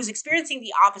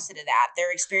the opposite of that.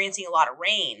 They're experiencing a lot of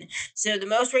rain. So the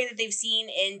most rain that they've seen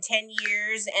in 10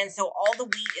 years, and so all the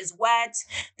wheat is wet.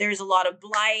 There's a lot of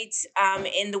blight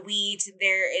in the wheat.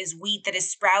 There is wheat that is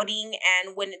sprouting,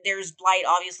 and when there's blight,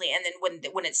 obviously, and then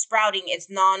when it's sprouting, it's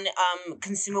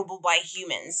non-consumable by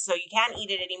humans, so you can't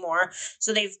eat it anymore.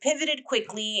 So they've pivoted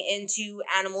quickly into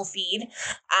animal feed.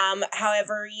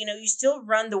 However, you still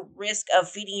run the risk of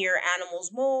feeding your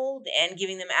animals mold and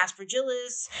giving them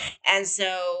aspergillus, and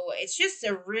so it's just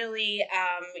a really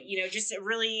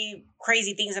really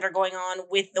crazy things that are going on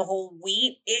with the whole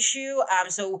wheat issue.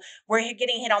 So we're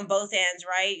getting hit on both ends,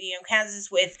 right?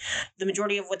 Kansas with the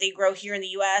majority of what they grow here in the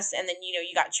U.S., and then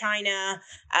you got China.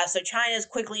 So China is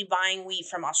quickly buying wheat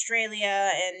from Australia,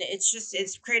 and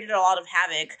it's created a lot of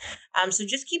havoc. So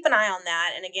just keep an eye on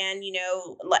that. And again,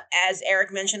 as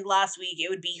Eric mentioned last week,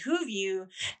 it would behoove you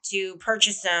to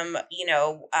purchase some,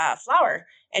 flour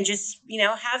and just,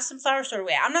 have some flour stored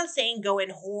away. I'm not saying go and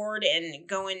hoard and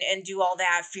go in and do all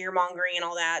that fear mongering and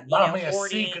all that,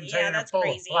 hoarding. Yeah, that's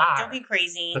crazy. Don't be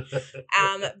crazy.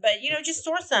 But, just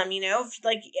store some,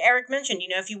 like Eric mentioned,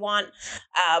 if you want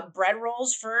bread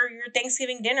rolls for your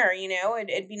Thanksgiving dinner,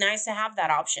 it'd be nice to have that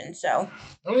option. So,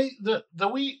 I mean, the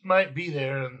wheat might be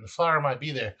there and the flour might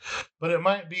be there, but it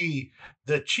might be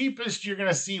the cheapest you're going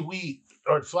to see wheat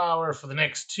or flour for the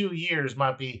next 2 years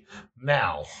might be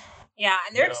now. Yeah,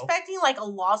 and they're expecting like a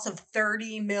loss of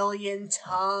 30 million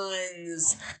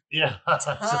tons. Yeah.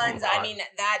 Tons. I mean,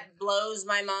 that blows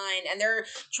my mind. And they're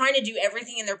trying to do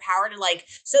everything in their power to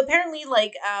so apparently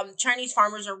Chinese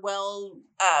farmers are well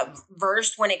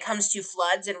versed when it comes to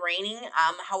floods and raining.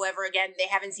 However, again, they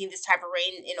haven't seen this type of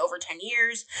rain in over 10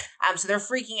 years. So they're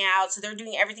freaking out. So they're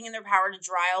doing everything in their power to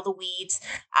dry all the wheat,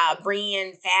 bringing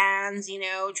in fans,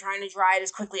 trying to dry it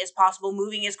as quickly as possible,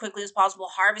 moving as quickly as possible,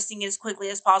 harvesting it as quickly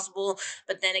as possible.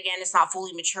 But then again, it's not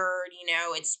fully matured,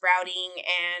 it's sprouting,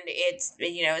 and it's,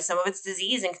 some of it's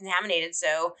disease and contaminated.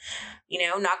 So,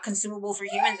 not consumable for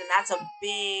humans. And that's a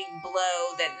big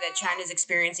blow that China's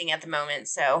experiencing at the moment.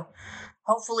 So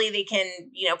hopefully they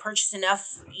can, purchase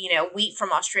enough, wheat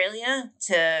from Australia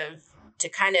to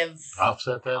kind of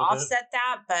offset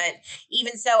that. But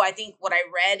even so, I think what I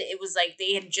read, it was like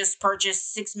they had just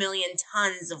purchased 6 million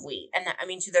tons of wheat. And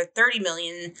to the 30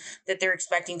 million that they're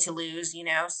expecting to lose,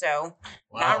 so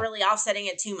not really offsetting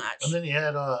it too much. And then you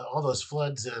had all those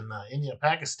floods in India,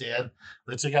 Pakistan,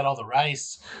 that took out all the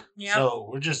rice. Yep. So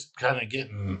we're just kind of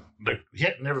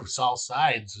hitting all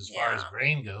sides as far as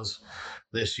grain goes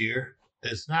this year.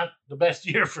 It's not the best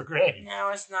year for grain.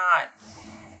 No, it's not.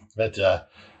 But,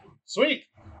 sweet.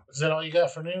 Is that all you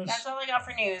got for news? That's all I got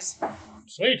for news.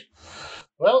 Sweet.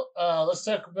 Well, let's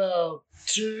talk about.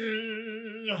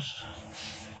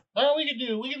 Well, we can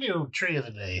do tree of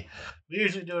the day. We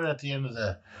usually do it at the end of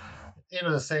the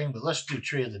thing, but let's do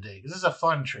tree of the day because this is a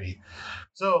fun tree.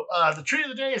 So the tree of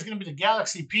the day is going to be the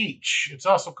Galaxy Peach. It's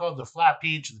also called the Flat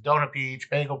Peach, the Donut Peach,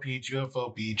 Bagel Peach,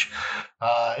 UFO Peach.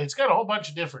 It's got a whole bunch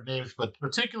of different names, but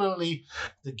particularly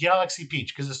the Galaxy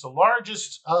Peach because it's the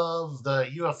largest of the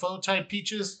UFO type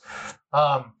peaches.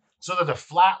 So they're the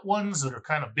flat ones that are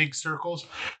kind of big circles.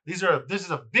 This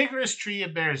is a vigorous tree.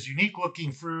 It bears unique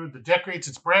looking fruit that decorates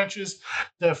its branches.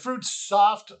 The fruit's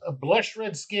soft, blush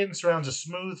red skin surrounds a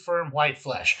smooth, firm white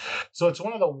flesh. So it's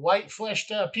one of the white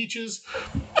fleshed peaches.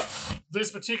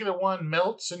 This particular one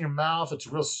melts in your mouth. It's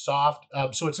real soft.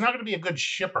 So it's not going to be a good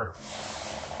shipper,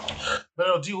 but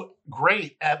it'll do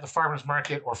great at the farmer's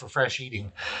market or for fresh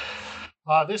eating.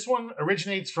 This one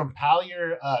originates from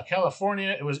Pallier,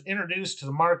 California. It was introduced to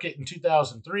the market in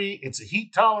 2003. It's a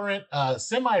heat-tolerant,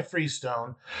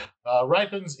 semi-freestone.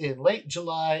 Ripens in late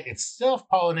July. It's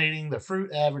self-pollinating. The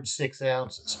fruit average 6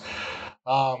 ounces.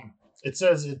 It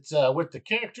says it's with the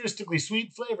characteristically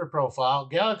sweet flavor profile.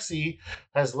 Galaxy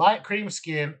has light cream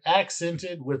skin,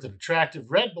 accented with an attractive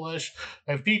red blush,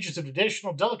 and features an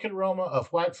additional delicate aroma of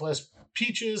white flesh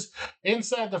peaches.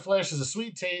 Inside the flesh is a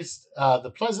sweet taste,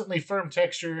 the pleasantly firm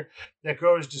texture that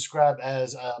growers describe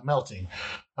as melting.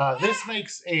 This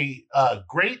makes a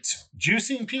great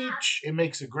juicing peach. It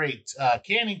makes a great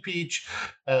canning peach.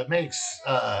 It makes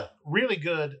really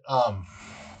good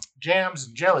jams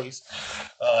and jellies.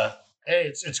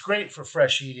 It's great for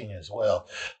fresh eating as well.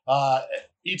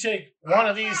 You take one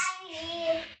of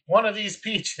these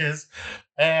peaches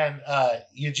and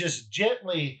you just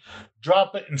gently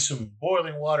drop it in some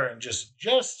boiling water and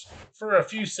just for a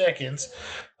few seconds,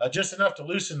 just enough to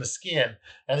loosen the skin,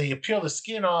 and then you peel the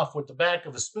skin off with the back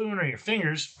of a spoon or your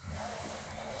fingers.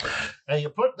 And you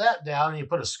put that down, and you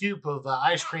put a scoop of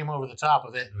ice cream over the top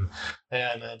of it,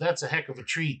 and that's a heck of a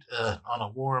treat on a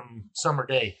warm summer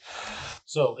day.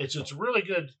 So it's really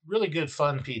good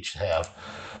fun peach to have.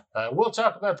 We'll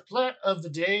talk about the plant of the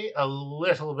day a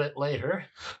little bit later.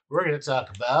 We're going to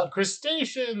talk about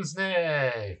crustaceans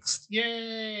next.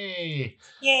 Yay!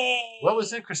 Yay! What was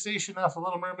that crustacean off of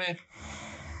Little Mermaid?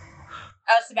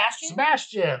 Sebastian?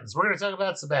 Sebastians. We're going to talk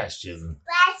about Sebastian.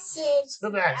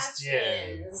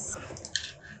 Sebastians.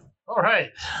 All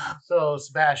right. So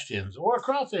Sebastians or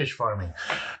crawfish farming.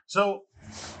 So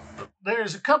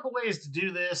there's a couple ways to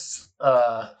do this.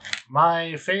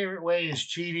 My favorite way is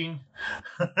cheating.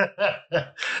 My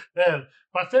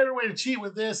favorite way to cheat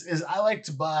with this is I like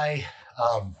to buy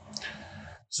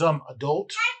some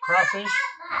adult crawfish.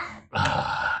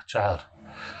 Child.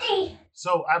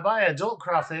 So I buy adult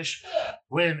crawfish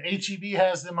when HEB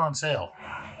has them on sale.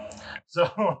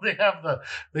 So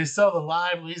they sell the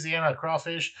live Louisiana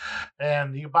crawfish,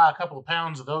 and you buy a couple of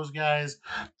pounds of those guys,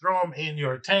 throw them in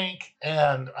your tank,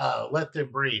 and let them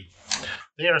breed.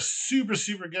 They are super,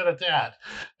 super good at that.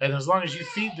 And as long as you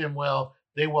feed them well,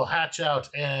 they will hatch out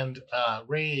and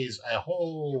raise a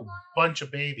whole bunch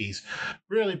of babies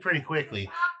really pretty quickly.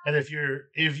 And if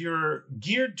you're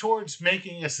geared towards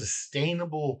making a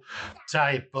sustainable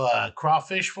type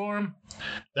crawfish farm,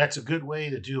 that's a good way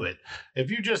to do it.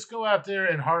 If you just go out there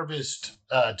and harvest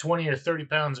 20 or 30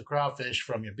 pounds of crawfish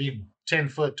from your big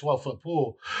 10-foot, 12-foot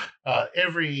pool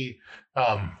every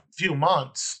few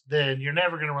months, then you're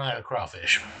never going to run out of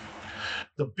crawfish.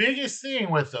 The biggest thing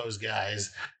with those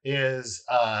guys is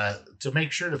to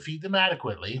make sure to feed them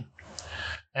adequately.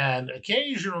 And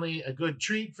occasionally a good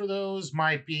treat for those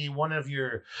might be one of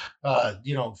your,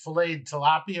 filleted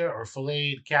tilapia or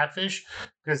filleted catfish,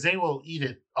 because they will eat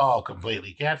it all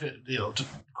completely. Catfish,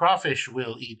 crawfish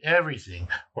will eat everything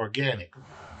organic.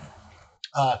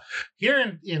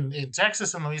 Here in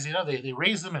Texas and Louisiana, they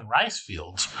raise them in rice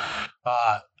fields.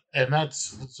 And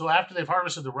that's so after they've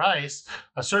harvested the rice,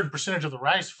 a certain percentage of the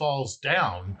rice falls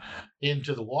down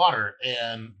into the water,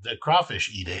 and the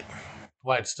crawfish eat it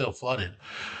while it's still flooded.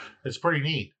 It's pretty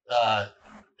neat.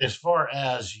 As far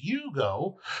as you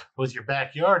go with your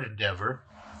backyard endeavor,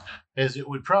 is it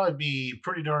would probably be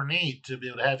pretty darn neat to be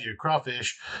able to have your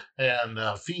crawfish and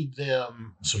feed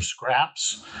them some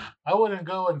scraps. I wouldn't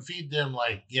go and feed them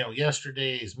like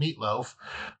yesterday's meatloaf,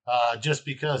 just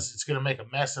because it's going to make a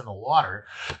mess in the water.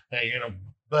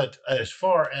 But as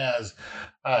far as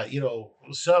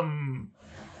some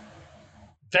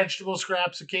vegetable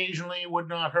scraps occasionally would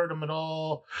not hurt them at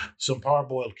all. Some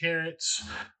parboiled carrots,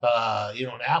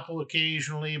 an apple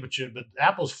occasionally, but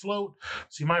apples float,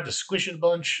 so you might have to squish it a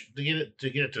bunch to get it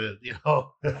to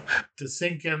to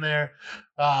sink in there.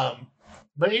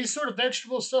 But any sort of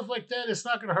vegetable stuff like that, it's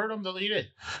not going to hurt them. They'll eat it.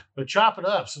 But chop it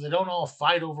up so they don't all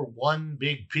fight over one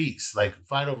big piece, like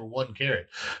fight over one carrot.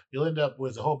 You'll end up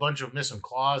with a whole bunch of missing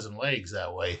claws and legs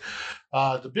that way.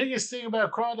 The biggest thing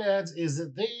about crawdads is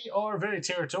that they are very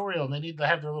territorial, and they need to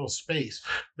have their little space.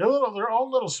 Their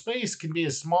own little space can be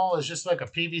as small as just like a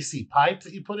PVC pipe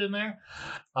that you put in there.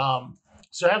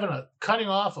 So cutting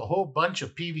off a whole bunch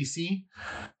of PVC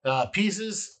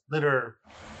pieces that are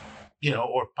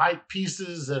or pipe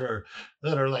pieces that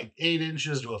are like 8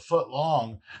 inches to a foot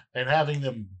long, and having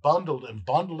them bundled and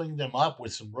bundling them up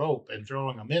with some rope and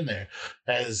throwing them in there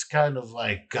as kind of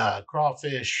like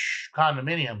crawfish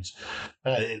condominiums.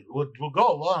 It will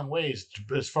go a long ways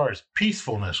as far as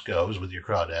peacefulness goes with your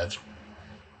crawdads.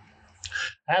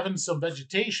 Having some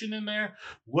vegetation in there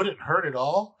wouldn't hurt at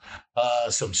all.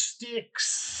 Some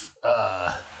sticks,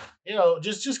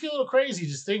 just get a little crazy.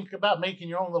 Just think about making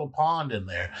your own little pond in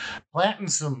there. Planting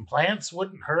some plants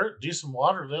wouldn't hurt. Do some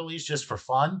water lilies just for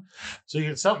fun, so you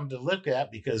get something to look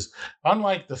at. Because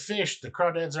unlike the fish, the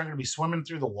crawdads aren't going to be swimming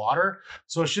through the water,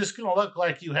 so it's just going to look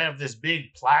like you have this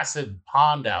big placid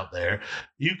pond out there.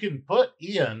 You can put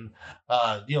in,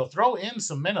 throw in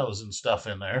some minnows and stuff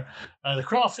in there. The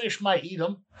crawfish might eat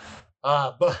them,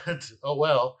 but oh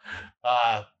well.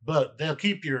 But they'll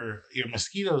keep your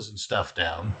mosquitoes and stuff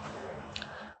down.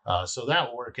 So that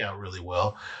will work out really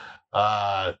well.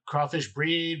 Crawfish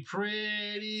breed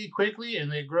pretty quickly,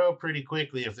 and they grow pretty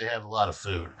quickly if they have a lot of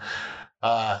food.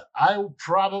 I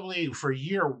probably, for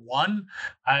year one,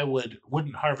 I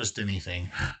wouldn't harvest anything.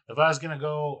 If I was gonna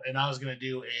go and I was gonna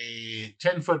do a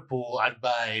 10-foot pool, I'd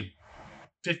buy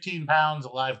 15 pounds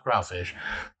of live crawfish.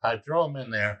 I'd throw them in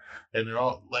there, and they're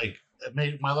all like, I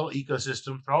made my little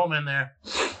ecosystem, throw them in there.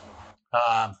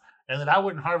 And then I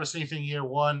wouldn't harvest anything year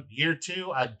one. Year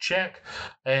two, I'd check.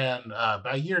 And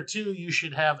by year two, you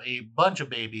should have a bunch of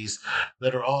babies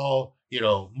that are all,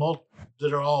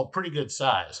 that are all pretty good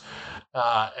size.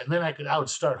 And then I would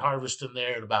start harvesting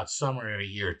there at about summer of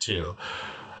year two.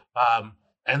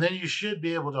 And then you should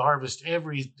be able to harvest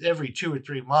every 2 or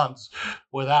 3 months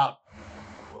with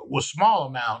small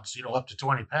amounts, up to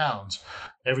 20 pounds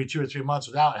every 2 or 3 months,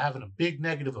 without having a big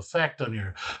negative effect on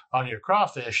your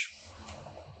crawfish.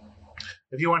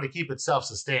 If you want to keep it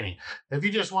self-sustaining, if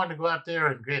you just want to go out there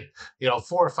and get 4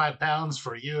 or 5 pounds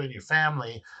for you and your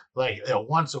family, like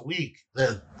once a week,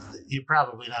 then you're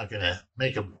probably not going to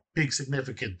make a big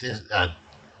significant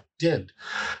dent.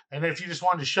 And if you just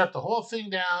wanted to shut the whole thing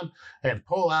down and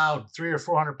pull out 300 or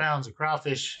 400 pounds of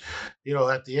crawfish,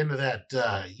 at the end of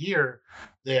that year,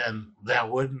 then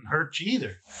that wouldn't hurt you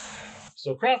either.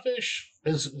 So crawfish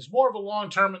is more of a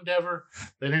long-term endeavor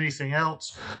than anything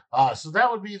else. So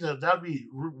that would be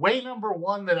way number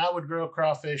one that I would grow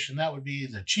crawfish, and that would be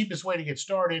the cheapest way to get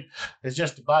started is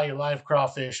just to buy your live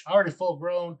crawfish already full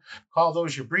grown. Call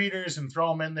those your breeders and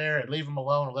throw them in there and leave them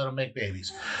alone and let them make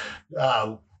babies.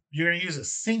 You're going to use a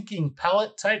sinking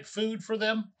pellet type food for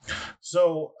them.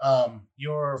 So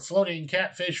your floating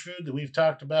catfish food that we've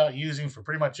talked about using for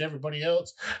pretty much everybody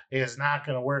else is not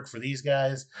going to work for these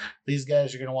guys. These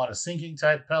guys are going to want a sinking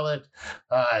type pellet.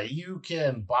 You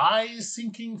can buy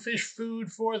sinking fish food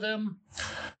for them.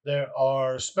 There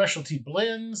are specialty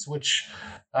blends, which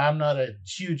I'm not a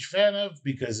huge fan of,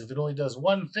 because if it only does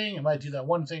one thing, it might do that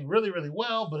one thing really, really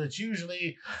well, but it's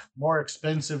usually more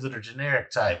expensive than a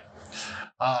generic type.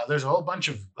 There's a whole bunch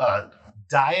of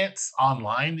diets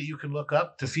online that you can look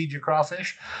up to feed your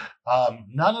crawfish.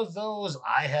 None of those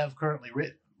I have currently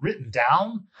written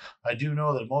down. I do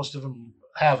know that most of them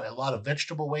have a lot of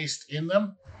vegetable waste in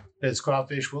them, as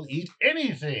crawfish will eat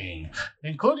anything,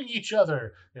 including each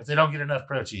other, if they don't get enough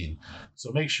protein.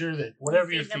 So make sure that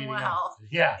whatever you're feeding them,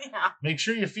 make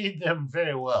sure you feed them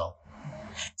very well.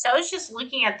 So I was just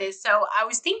looking at this. So I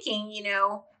was thinking,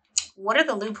 what are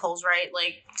the loopholes, right?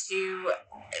 Like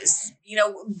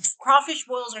crawfish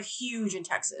boils are huge in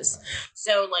Texas.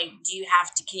 So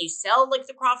can you sell like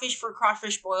the crawfish for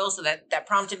crawfish boil? So that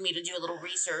prompted me to do a little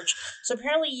research. So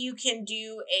apparently you can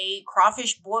do a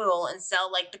crawfish boil and sell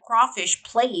like the crawfish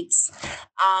plates,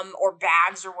 or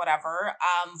bags or whatever,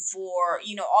 for,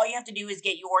 all you have to do is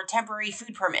get your temporary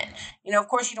food permit. Of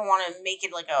course you don't want to make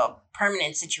it like a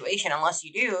permanent situation unless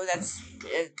you do.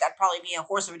 That'd probably be a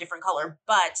horse of a different color,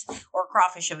 or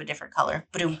crawfish of a different color.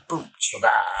 Boom, boom.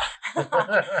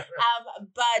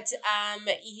 But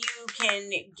you can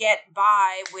get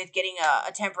by with getting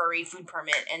a temporary food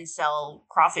permit and sell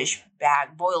crawfish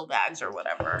boil bags or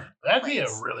whatever. That'd be a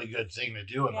really good thing to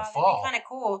do in the fall. That'd be kind of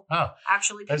cool. Huh.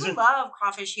 Actually, people love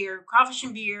crawfish here, crawfish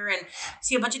and beer, and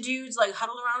see a bunch of dudes like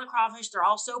huddled around the crawfish. They're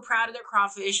all so proud of their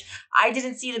crawfish. I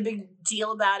didn't see the big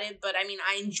deal about it, but I mean,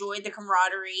 I enjoyed the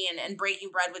camaraderie and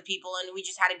breaking bread with people, and we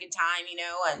just had a good time,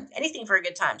 and anything for a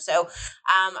good time. So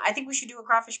I think we should do a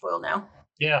crawfish boil now.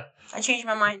 Yeah. I changed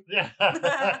my mind. Yeah.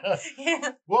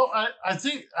 Yeah. Well, I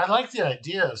think I like the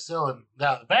idea of selling.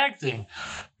 Now the bag thing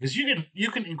is you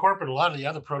can incorporate a lot of the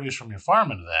other produce from your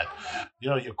farm into that.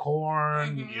 Your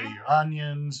corn, your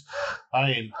onions,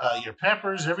 your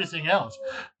peppers, everything else.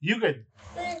 You could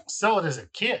sell it as a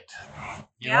kit.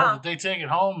 Yeah. That they take it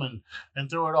home and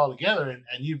throw it all together, and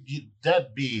you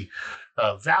that'd be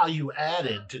value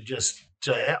added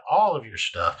to all of your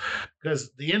stuff,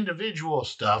 because the individual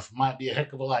stuff might be a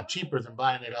heck of a lot cheaper than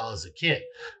buying it all as a kit,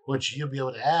 which you'll be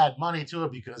able to add money to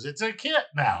it because it's a kit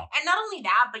now. And not only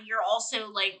that, but you're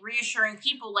also like reassuring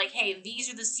people, like, hey,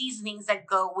 these are the seasonings that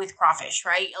go with crawfish,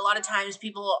 right? A lot of times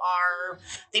people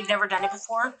they've never done it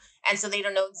before, and so they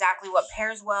don't know exactly what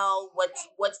pairs well,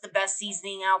 what's the best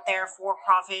seasoning out there for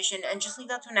crawfish, and just leave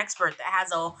that to an expert that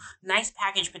has a nice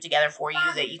package put together for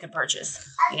you that you can purchase.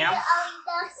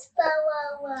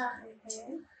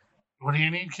 What do you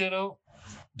need, kiddo?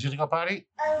 Did you go potty?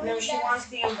 No, she wants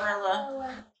the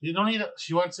umbrella. You don't need it.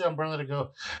 She wants the umbrella to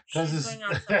go because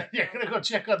you're gonna go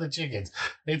check on the chickens.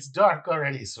 It's dark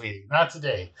already, sweetie. Not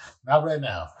today. Not right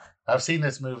now. I've seen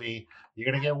this movie. You're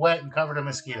gonna get wet and covered in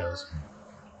mosquitoes.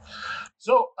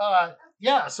 So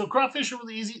so crawfish are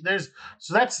really easy.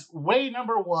 So that's way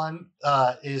number one,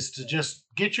 is to just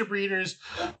get your breeders,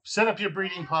 set up your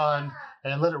breeding pond,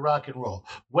 and let it rock and roll.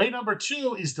 Way number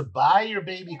two is to buy your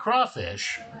baby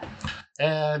crawfish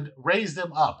and raise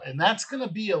them up. And that's going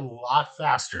to be a lot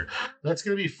faster. That's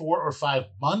going to be 4 or 5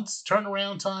 months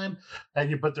turnaround time,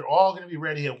 but they're all going to be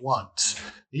ready at once.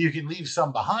 You can leave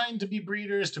some behind to be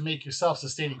breeders to make your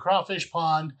self-sustaining crawfish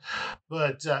pond.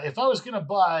 But if I was going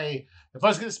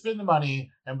to spend the money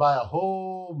and buy a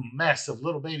whole mess of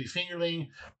little baby fingerling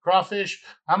crawfish,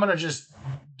 I'm going to just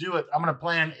do it. I'm going to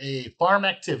plan a farm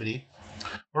activity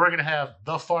where we're going to have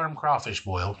the farm crawfish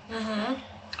boil.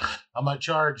 I'm going to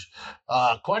charge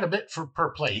quite a bit per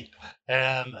plate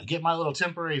and get my little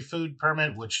temporary food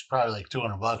permit, which is probably like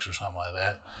 $200 or something like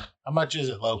that. How much is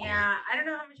it locally? Yeah, I don't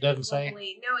know how much Doesn't it is say?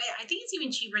 locally. No, I think it's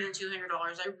even cheaper than $200.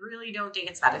 I really don't think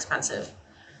it's that expensive.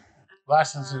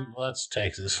 Licensing, well, that's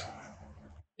Texas.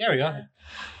 There we go.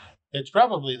 It's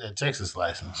probably the Texas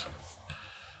license.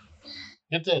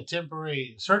 Get that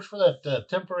temporary, search for that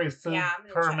temporary food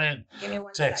permit, Give me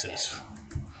 1 Texas.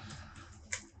 second.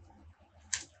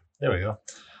 There we go.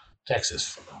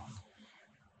 Texas.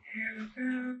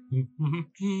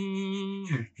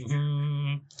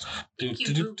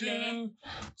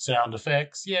 Sound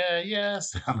effects. Yeah.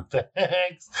 Sound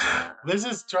effects. This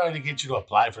is trying to get you to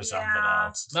apply for something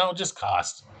else. No, just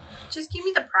cost. Just give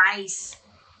me the price.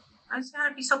 I just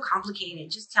gotta be so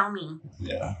complicated. Just tell me.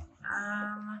 Yeah.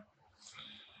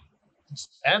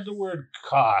 Add the word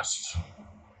cost.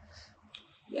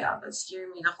 Yeah, that's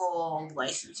giving me the whole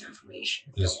license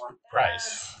information. This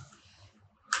price.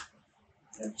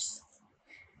 Oops.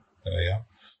 There you go.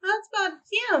 That's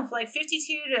about like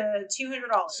 $52 to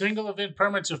 $200. Single event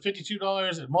permits are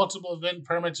 $52, and multiple event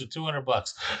permits are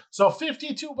 $200. So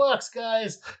 $52,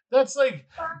 guys. That's like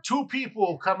 2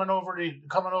 people coming over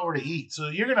to eat. So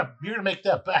you're gonna make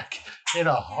that back in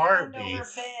a heartbeat.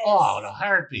 Oh, in a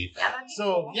heartbeat. Yeah,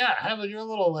 so cool. Having your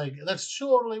little that's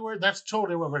totally what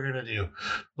we're gonna do.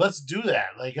 Let's do that.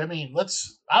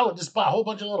 I would just buy a whole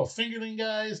bunch of little fingerling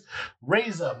guys,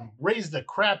 raise the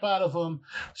crap out of them,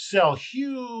 sell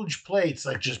huge plates,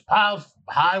 like just piled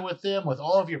high with them, with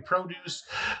all of your produce,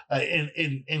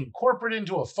 incorporate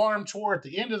into a farm tour at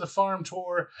the end of the farm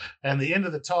tour and the end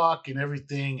of the talk and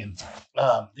everything. And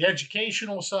the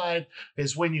educational side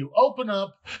is when you open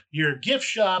up your gift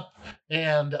shop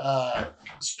and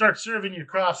start serving your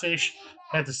crawfish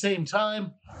at the same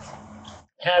time.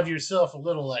 Have yourself a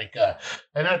little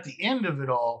and at the end of it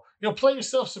all, play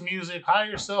yourself some music, hire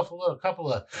yourself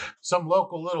some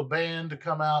local little band to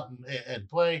come out and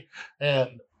play,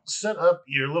 and set up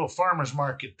your little farmer's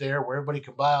market there where everybody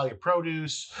can buy all your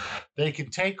produce. They can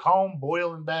take home,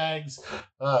 boil in bags.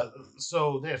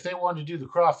 So if they wanted to do the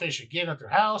crawfish again at their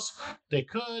house, they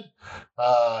could.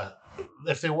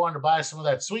 If they wanted to buy some of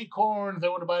that sweet corn, if they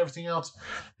want to buy everything else,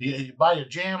 you buy your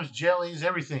jams, jellies,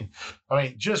 everything.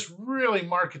 Just really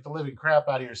market the living crap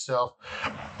out of yourself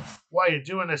while you're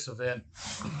doing this event.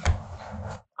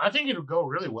 I think it'll go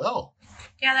really well.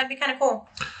 Yeah, that'd be kind of cool.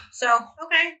 So,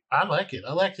 okay. I like it.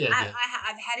 I like the idea.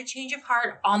 I've had a change of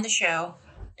heart on the show.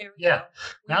 There we go.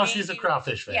 Now she's a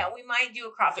crawfish fan. Yeah, we might do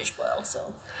a crawfish boil,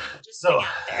 so just hang out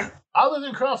there. Other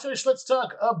than crawfish, let's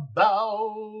talk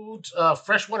about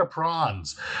freshwater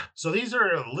prawns. So these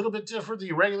are a little bit different than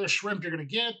the regular shrimp you're going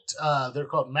to get. They're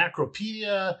called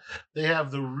macropedia. They have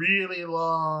the really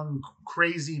long,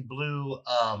 crazy blue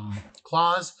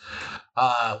claws.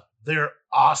 They're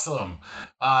awesome.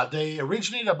 They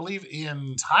originated, I believe,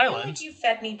 in I feel like Thailand. you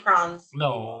fed me prawns.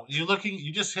 No,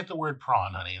 you just hit the word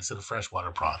prawn, honey, instead of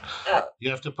freshwater prawn. Oh,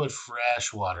 You have to put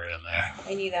fresh water in there.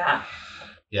 I knew that.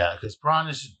 Yeah, because prawn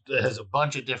has a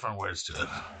bunch of different words to it.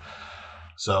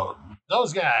 So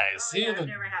those guys, Oh, see yeah, I've the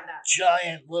never had that.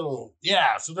 giant little,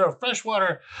 yeah. So they're a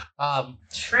freshwater,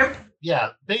 Shrimp? yeah,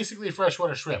 basically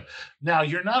freshwater shrimp. Now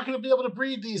you're not going to be able to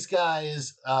breed these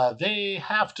guys. They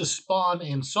have to spawn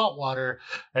in saltwater,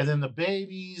 and then the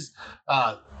babies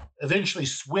eventually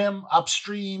swim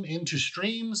upstream into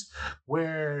streams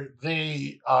where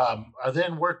they are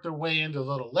then work their way into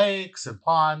little lakes and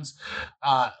ponds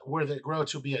where they grow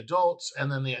to be adults,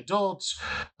 and then the adults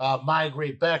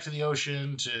migrate back to the ocean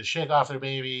to shake off their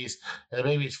babies, and the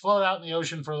babies float out in the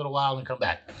ocean for a little while and come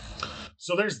back.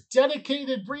 So there's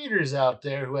dedicated breeders out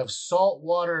there who have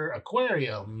saltwater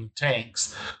aquarium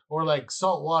tanks or like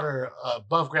saltwater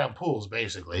above ground pools,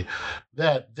 basically,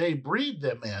 that they breed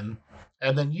them in.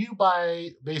 And then you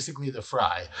buy basically the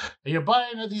fry. And you're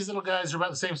buying these little guys are about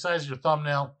the same size as your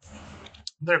thumbnail.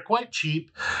 They're quite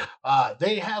cheap.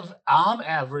 They have, on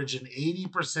average, an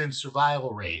 80%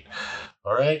 survival rate.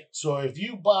 All right. So if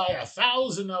you buy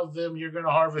 1,000 of them, you're going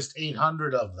to harvest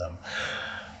 800 of them.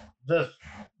 The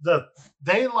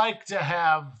they like to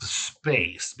have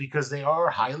space because they are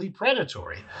highly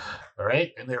predatory, all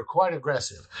right, and they're quite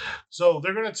aggressive. So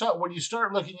they're going to talk when you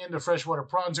start looking into freshwater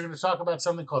prawns. They're going to talk about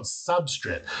something called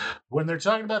substrate. When they're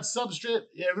talking about substrate,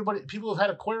 people who've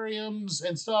had aquariums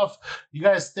and stuff, you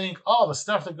guys think, oh, the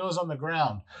stuff that goes on the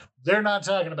ground. They're not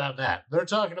talking about that. They're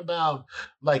talking about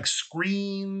like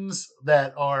screens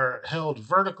that are held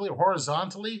vertically or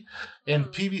horizontally in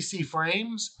PVC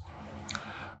frames.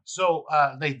 So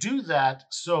they do that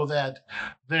so that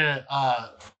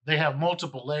they have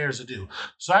multiple layers to do.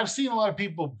 So I've seen a lot of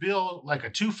people build like a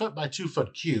 2 foot by 2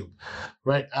 foot cube,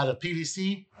 right, out of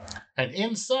PVC, and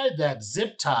inside that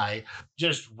zip tie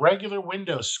just regular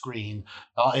window screen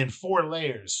in 4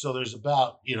 layers. So there's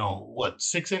about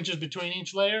 6 inches between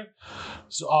each layer.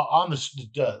 So on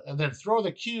the and then throw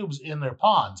the cubes in their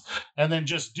ponds, and then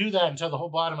just do that until the whole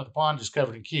bottom of the pond is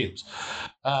covered in cubes.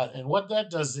 And what that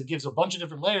does is it gives a bunch of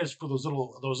different layers for those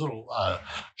little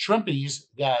shrimpies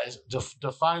guys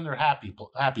to find their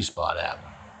happy spot at.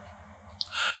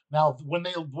 Now, when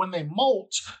they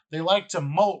molt, they like to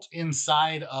molt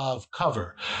inside of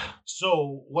cover.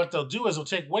 So what they'll do is they'll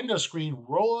take window screen,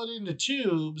 roll it into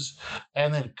tubes,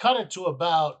 and then cut it to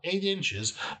about 8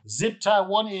 inches. Zip tie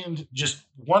one end, just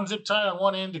one zip tie on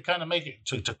one end to kind of make it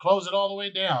to close it all the way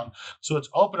down, so it's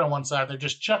open on one side. They're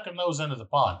just chucking those into the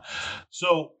pond.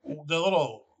 So the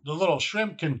little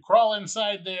shrimp can crawl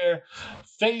inside there,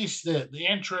 face the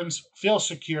entrance, feel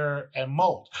secure, and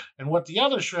molt. And what the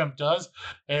other shrimp does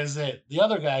is that the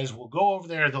other guys will go over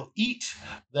there, they'll eat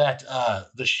that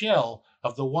the shell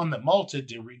of the one that molted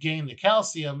to regain the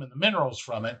calcium and the minerals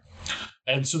from it.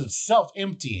 And so it's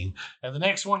self-emptying. And the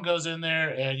next one goes in there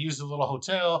and uses a little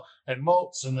hotel and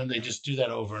molts, and then they just do that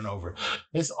over and over.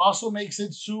 This also makes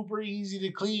it super easy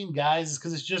to clean, guys,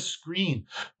 because it's just screen.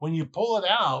 When you pull it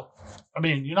out, I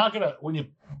mean, you're not gonna when you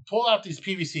pull out these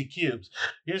PVC cubes,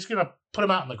 you're just gonna put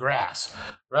them out in the grass,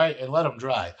 right, and let them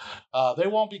dry. They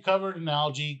won't be covered in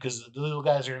algae because the little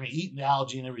guys are gonna be eating the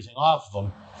algae and everything off of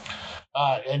them.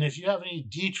 And if you have any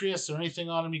detritus or anything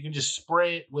on them, you can just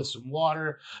spray it with some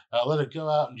water, let it go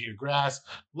out into your grass.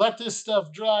 Let this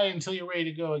stuff dry until you're ready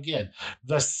to go again.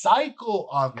 The cycle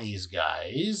on these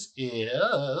guys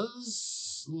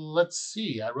is, let's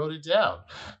see, I wrote it down.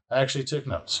 I actually took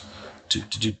notes.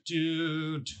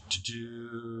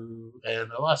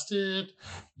 And I lost it.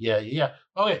 Yeah.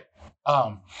 Okay.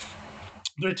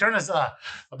 The return is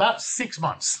about 6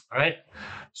 months. All right.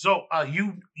 So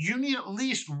you need at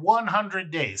least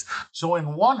 100 days. So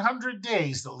in 100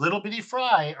 days, the little bitty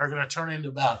fry are going to turn into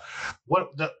about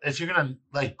if you're going to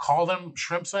like call them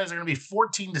shrimp size, they're going to be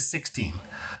 14 to 16.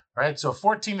 Right. So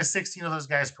 14 to 16 of those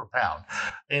guys per pound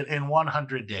in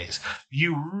 100 days.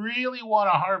 You really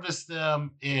want to harvest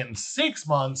them in 6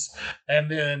 months,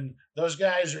 and then those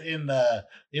guys are in the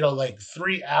like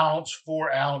 3 ounce,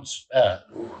 4 ounce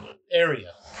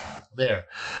area there.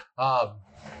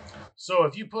 So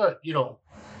if you put,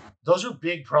 those are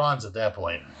big prawns at that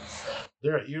point.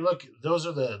 those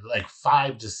are the like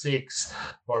 5 to 6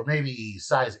 or maybe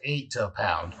size 8 to a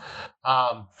pound.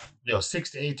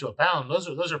 6 to 8 to a pound.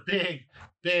 Those are big.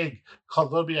 They'll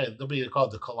be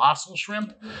called the colossal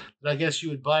shrimp that I guess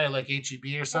you would buy at like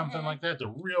HEB or something like that.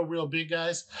 The real big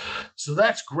guys. So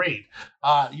that's great.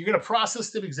 You're gonna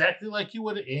process them exactly like you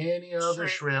would any other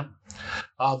shrimp.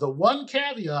 The one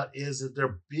caveat is that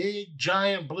their big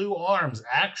giant blue arms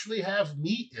actually have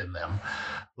meat in them,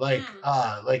 like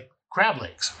crab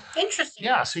legs. Interesting.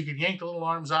 Yeah, so you can yank the little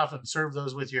arms off and serve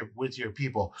those with your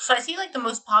people. So I see like the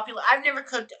most popular. I've never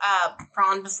cooked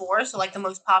prawn before, so like the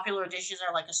most popular dishes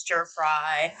are like a stir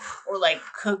fry or like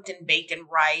cooked and baked in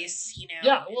rice.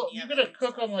 Yeah, well, you're gonna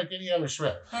cook them like any other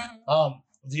shrimp.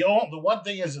 The one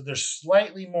thing is that they're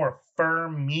slightly more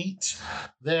firm meat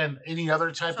than any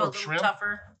other type of shrimp.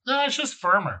 Tougher. No, it's just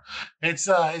firmer. It's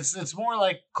more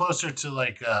like closer to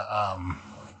like a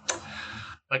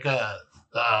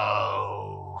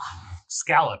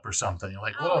scallop or something,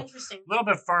 like little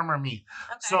bit firmer meat.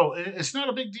 Okay. So it's not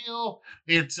a big deal.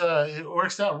 It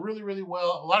works out really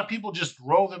well. A lot of people just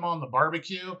roll them on the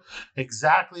barbecue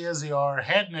exactly as they are,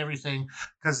 head and everything,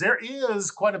 because there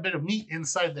is quite a bit of meat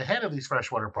inside the head of these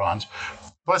freshwater prawns.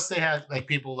 Plus, they have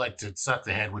people like to suck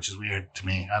the head, which is weird to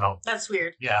me. I don't. That's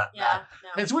weird. Yeah. Yeah.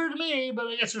 No. It's weird to me, but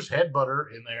I guess there's head butter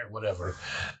in there, whatever.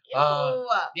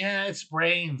 Yeah, it's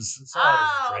brains. It's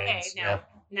all brains. Okay. No. Yeah.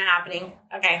 Not happening.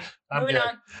 Okay. Moving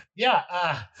on. Yeah.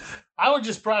 I would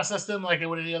just process them like I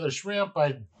would any other shrimp.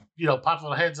 I'd, pop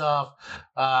little heads off,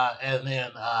 and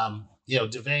then,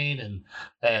 devein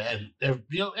and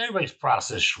everybody's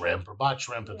processed shrimp or bought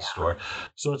shrimp at the store.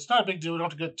 So it's not a big deal. We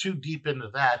don't have to get too deep into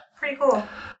that. Pretty cool.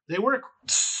 They work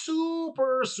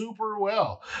super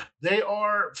well. They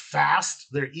are fast.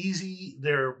 They're easy.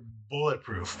 They're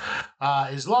bulletproof.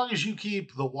 As long as you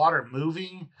keep the water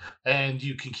moving and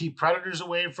you can keep predators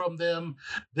away from them,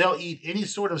 they'll eat any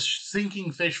sort of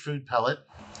sinking fish food pellet.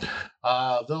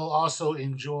 They'll also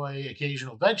enjoy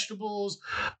occasional vegetables.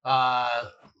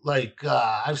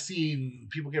 I've seen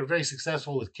people get very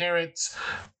successful with carrots,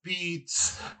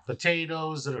 beets,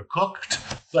 potatoes that are cooked,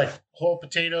 like whole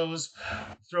potatoes,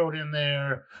 throw it in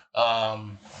there. A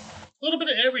little bit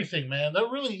of everything, man. They'll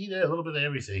really eat a little bit of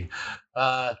everything.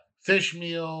 Fish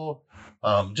meal,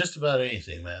 just about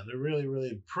anything, man. They're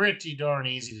really pretty darn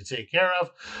easy to take care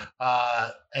of,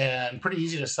 and pretty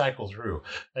easy to cycle through.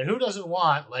 And who doesn't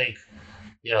want 300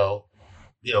 or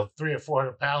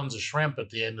 400 pounds of shrimp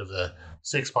at the end of the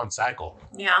 6-month cycle?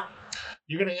 Yeah.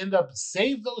 You're going to end up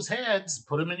save those heads,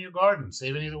 put them in your garden,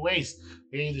 save any of the waste,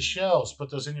 any of the shells, put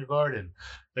those in your garden.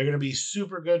 They're going to be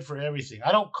super good for everything.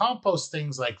 I don't compost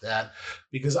things like that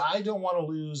because I don't want to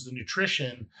lose the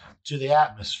nutrition to the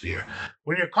atmosphere.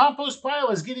 When your compost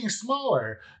pile is getting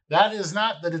smaller, that is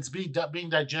not that it's being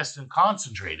digested and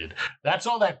concentrated. That's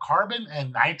all that carbon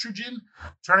and nitrogen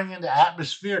turning into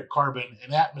atmospheric carbon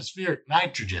and atmospheric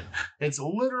nitrogen. It's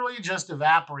literally just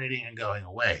evaporating and going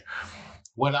away.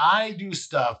 When I do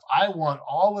stuff, I want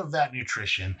all of that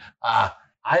nutrition.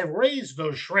 I've raised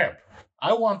those shrimp.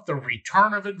 I want the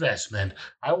return of investment.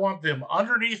 I want them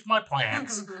underneath my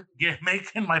plants,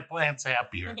 making my plants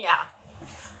happier. Yeah.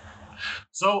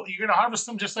 So you're going to harvest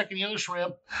them just like any other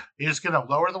shrimp. You're just going to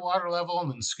lower the water level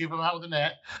and then scoop them out with a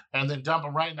net and then dump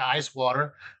them right into ice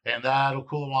water. And that'll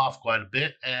cool them off quite a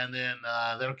bit. And then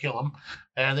that'll kill them.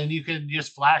 And then you can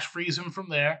just flash freeze them from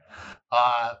there.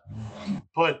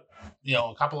 Put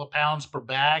a couple of pounds per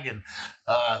bag and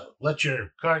let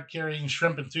your card carrying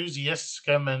shrimp enthusiasts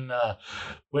come in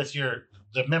with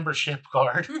the membership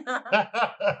card.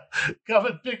 Come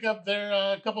and pick up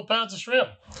their couple pounds of shrimp.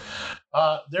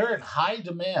 They're in high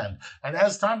demand, and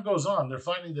as time goes on, they're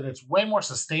finding that it's way more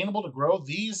sustainable to grow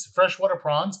these freshwater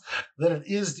prawns than it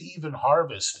is to even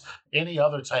harvest any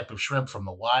other type of shrimp from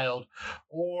the wild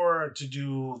or to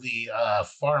do the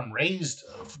farm-raised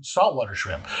saltwater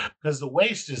shrimp, because the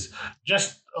waste is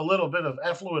just a little bit of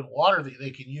effluent water that they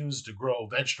can use to grow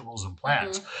vegetables and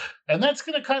plants. Mm-hmm. And that's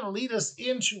going to kind of lead us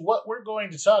into what we're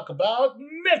going to talk about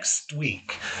next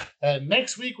week. And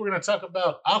next week, we're going to talk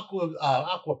about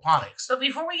aquaponics. So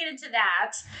before we get into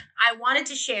that, I wanted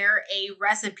to share a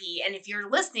recipe. And if you're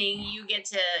listening, you get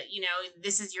to,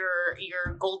 this is your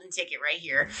golden ticket right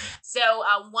here. So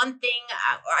one thing,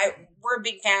 we're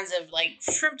big fans of like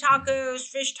shrimp tacos,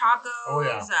 fish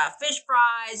tacos, fish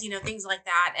fries, things like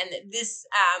that. And this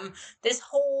this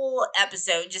whole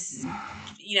episode just,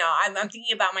 I'm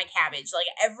thinking about my cabbage. Like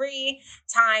every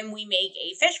time we make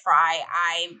a fish fry,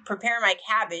 I prepare my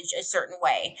cabbage a certain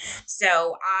way.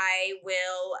 So I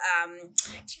will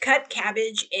cut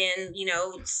cabbage in,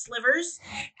 slivers,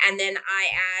 and then I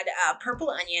add purple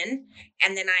onion,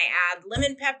 and then I add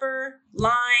lemon pepper,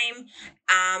 lime,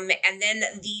 and then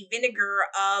the vinegar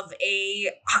of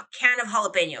a can of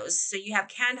jalapenos. So you have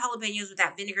canned jalapenos with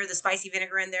that vinegar, the spicy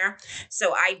vinegar in there.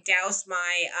 So I douse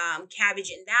my cabbage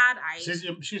in that.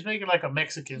 She's making like a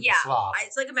Mexican Yeah, slaw.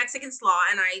 it's like a Mexican slaw,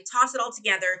 and I toss it all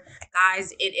together.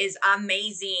 Guys, it is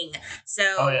amazing. So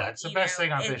oh yeah, it's the best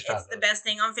thing on fish tacos. It's the best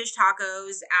thing on fish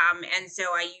tacos. And so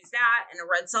I use that and a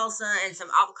red salsa and some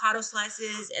avocado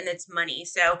slices, and it's money.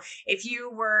 So if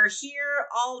you were here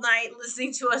all night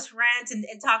listening to us rant and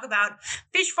talk about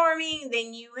fish farming,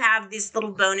 then you have this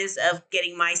little bonus of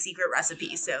getting my secret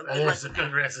recipe. So it is a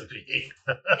good recipe.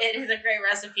 It is a great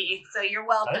recipe. So you're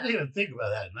welcome. I didn't even think about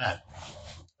that in that.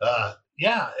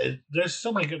 There's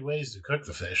so many good ways to cook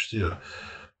the fish too.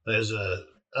 But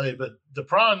the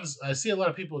prawns, I see a lot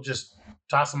of people just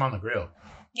toss them on the grill.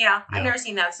 Yeah, I've never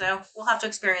seen that, so we'll have to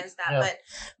experience that. Yeah. But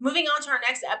moving on to our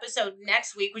next episode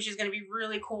next week, which is going to be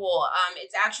really cool.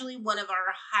 It's actually one of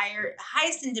our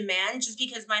highest in demand, just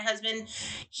because my husband,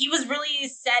 he was really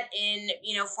set in,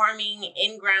 farming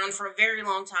in ground for a very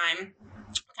long time.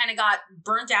 Kind of got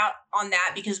burnt out on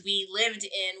that because we lived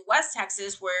in West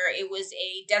Texas where it was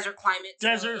a desert climate.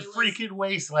 Desert freaking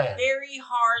wasteland. Very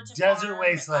hard to desert farm,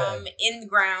 wasteland in the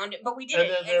ground, but we did and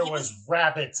it. And then there was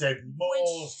rabbits and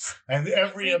moles and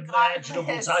every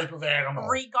imaginable type of animal.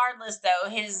 Regardless, though,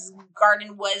 his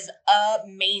garden was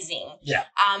amazing. Yeah.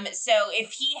 So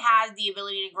if he had the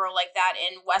ability to grow like that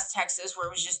in West Texas, where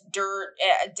it was just dirt,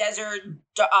 desert,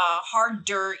 hard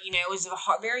dirt, it was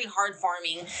very hard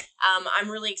farming. I'm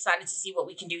really excited to see what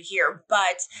we can do here.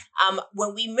 But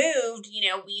when we moved,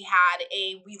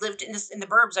 we lived in the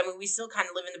burbs. I mean, we still kind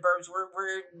of live in the burbs. We're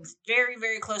very,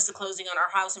 very close to closing on our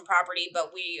house and property,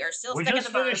 but we are still stuck in the burbs. We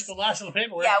just finished the last of the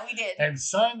paperwork. Yeah, we did. And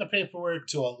signed the paperwork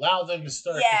to allow them to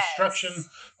start construction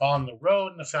on the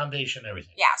road and the foundation and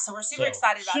everything. Yeah, so we're super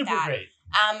excited about that. Super great.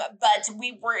 But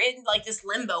we were in like this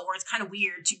limbo where it's kind of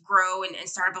weird to grow and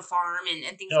start up a farm and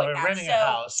things like that. They're renting a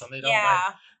house and they don't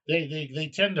like.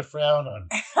 They tend to frown on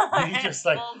you just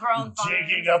like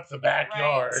digging up the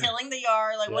backyard, tilling the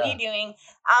yard. Like, what are you doing?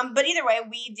 But either way,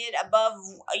 we did above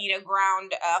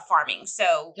ground farming.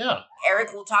 So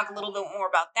Eric will talk a little bit more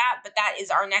about that. But that is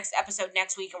our next episode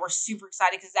next week, and we're super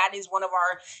excited because that is one of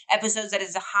our episodes that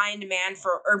is high in demand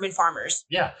for urban farmers.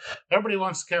 Yeah, everybody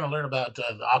wants to kind of learn about the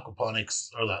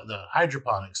aquaponics or the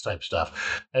hydroponics type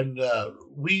stuff, and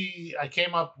I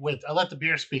came up with I let the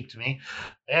beer speak to me,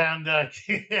 and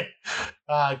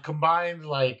combined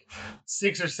like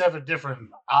 6 or 7 different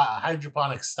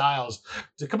hydroponic styles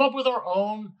to come up with our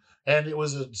own. And it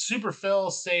was a super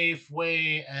fail-safe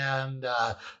way, and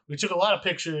we took a lot of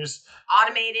pictures.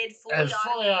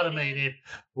 Fully automated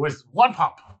with one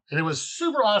pump. And it was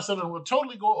super awesome, and we'll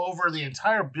totally go over the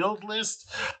entire build list,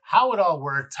 how it all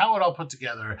worked, how it all put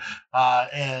together,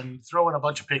 and throw in a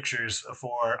bunch of pictures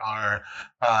for our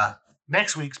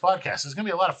next week's podcast. It's going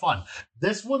to be a lot of fun.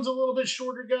 This one's a little bit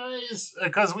shorter, guys,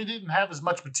 because we didn't have as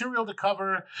much material to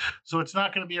cover. So it's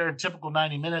not going to be our typical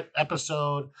 90-minute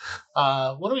episode.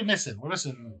 What are we missing? We're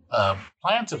missing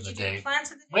plants of the day.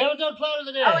 Plants of the day? We haven't done plant of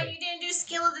the day. Oh, and you didn't do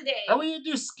skill of the day. Oh, we didn't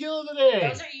do skill of the day.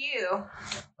 Those are you.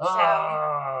 So,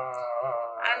 I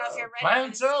don't know if you're ready.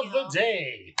 Plants of the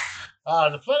day.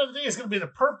 The plant of the day is going to be the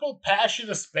purple passion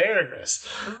asparagus.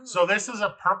 Ooh. So this is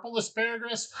a purple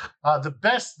asparagus. The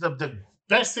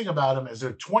best thing about them is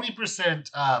they're 20%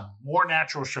 more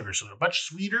natural sugar, so they're much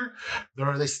sweeter.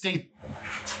 They stay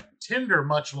tender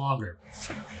much longer.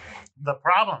 The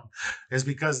problem is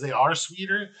because they are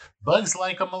sweeter, bugs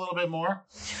like them a little bit more.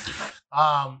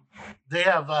 They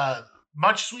have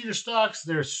much sweeter stalks.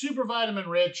 They're super vitamin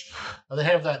rich. They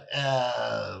have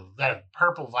that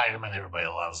purple vitamin everybody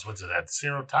loves. What's it? That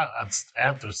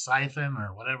anthocyanin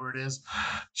or whatever it is.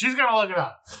 She's gonna look it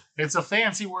up. It's a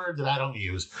fancy word that I don't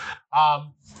use.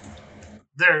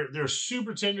 They're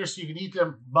super tender, so you can eat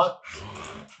them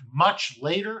much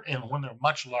later and when they're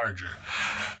much larger,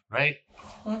 right?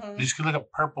 Mm-hmm. You just can look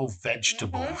up purple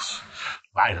vegetables,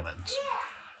 vitamins.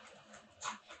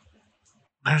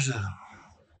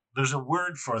 There's a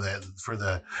word for the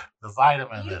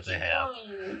vitamin that they have.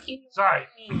 Sorry.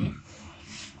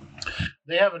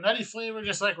 They have a nutty flavor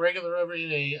just like regular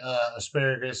everyday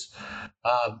asparagus.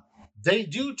 They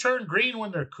do turn green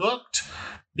when they're cooked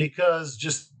because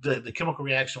just the chemical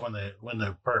reaction when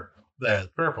they're That's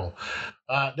purple.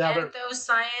 Now they're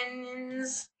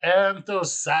Anthocyanins.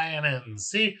 anthocyanins.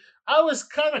 See, I was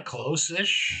kind of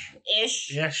close-ish.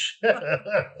 Ish. Ish.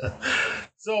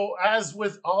 So, as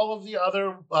with all of the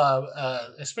other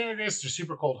asparagus, they're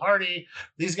super cold hardy.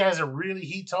 These guys are really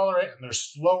heat tolerant and they're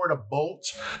slower to bolt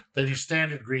than your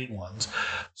standard green ones.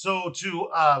 So, to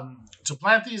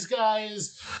plant these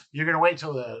guys, you're gonna wait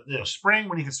till the spring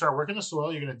when you can start working the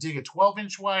soil. You're gonna dig a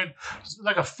 12-inch wide,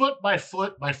 like a foot by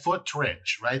foot by foot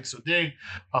trench, right? So dig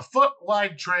a foot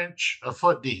wide trench, a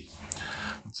foot deep.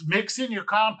 Mix in your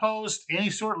compost,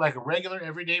 any sort like a regular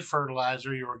everyday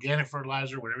fertilizer, your organic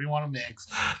fertilizer, whatever you want to mix.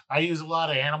 I use a lot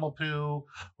of animal poo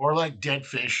or like dead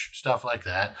fish, stuff like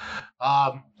that.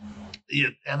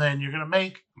 And then you're going to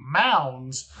make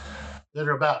mounds that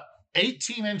are about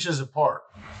 18 inches apart.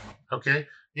 Okay.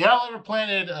 Y'all ever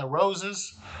planted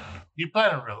roses? You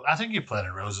planted roses. I think you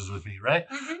planted roses with me, right?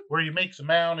 Mm-hmm. Where you make the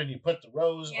mound and you put the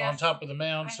rose on top of the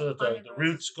mound so that the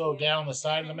roots go down the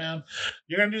side of the mound.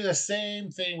 You're going to do the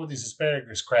same thing with these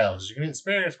asparagus crowns. You're going to get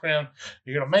asparagus crown.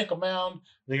 You're going to make a mound.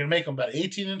 You're going to make them about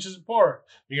 18 inches apart.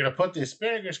 You're going to put the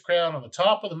asparagus crown on the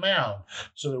top of the mound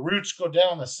so the roots go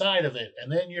down the side of it.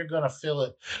 And then you're going to fill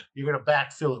it. You're going to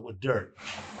backfill it with dirt.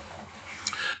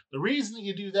 The reason that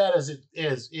you do that is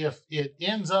if it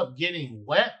ends up getting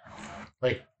wet,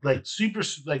 like super,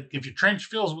 like if your trench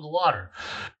fills with water,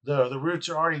 the roots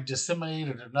are already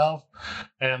disseminated enough,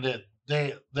 and that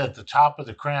the top of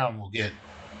the crown will get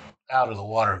out of the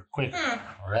water quicker.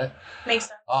 All right, makes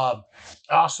sense.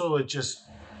 Also, it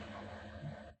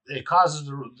causes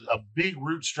a big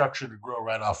root structure to grow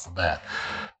right off the bat.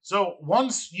 So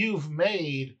once you've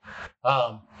made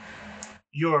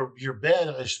your bed,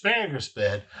 asparagus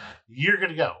bed, you're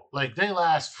gonna go. Like they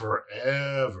last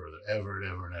forever, ever,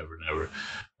 and ever, and ever, and ever.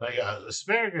 Like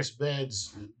asparagus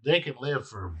beds, they can live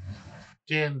for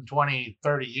 10, 20,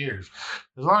 30 years,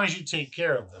 as long as you take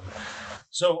care of them.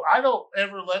 So I don't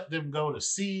ever let them go to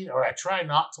seed, or I try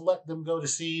not to let them go to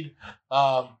seed.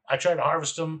 I try to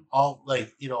harvest them. I'll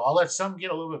let some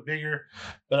get a little bit bigger,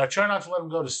 but I try not to let them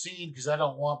go to seed because I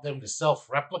don't want them to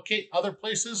self-replicate other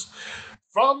places.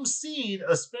 From seed,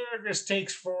 asparagus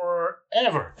takes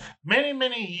forever, many,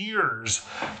 many years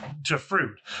to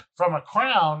fruit. From a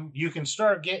crown, you can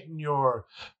start getting your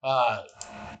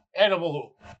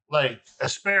edible like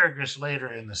asparagus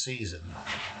later in the season.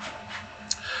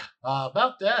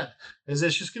 About that is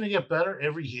it's just going to get better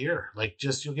every year. Like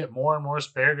just you'll get more and more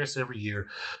asparagus every year.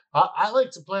 I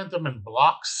like to plant them in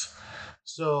blocks.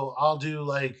 So I'll do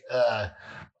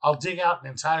I'll dig out an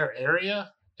entire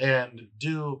area and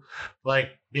do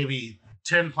like maybe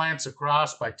 10 plants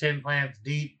across by 10 plants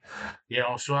deep,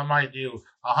 so I might do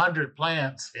 100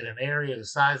 plants in an area the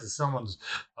size of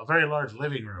a very large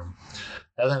living room.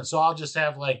 And then, so I'll just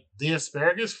have like the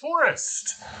asparagus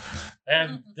forest.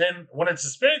 And then when it's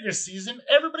asparagus season,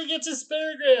 everybody gets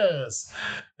asparagus,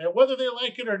 and whether they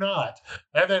like it or not.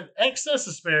 And then excess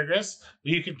asparagus,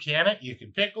 you can can it, you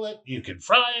can pickle it, you can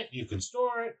fry it, you can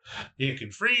store it, you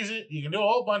can freeze it, you can do a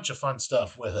whole bunch of fun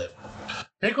stuff with it.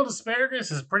 Pickled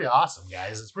asparagus is pretty awesome,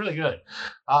 guys. It's really good.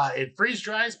 It freeze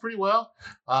dries pretty well.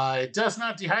 It does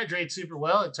not dehydrate super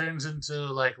well. It turns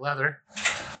into like leather.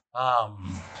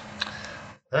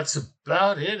 That's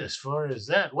about it as far as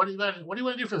that. What do you want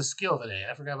to do for the skill of the day?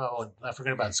 I forgot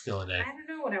about skill of the day. I don't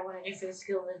know what I want to do for the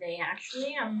skill of the day.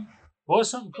 Actually, what was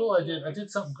something cool I did? I did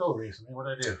something cool recently. What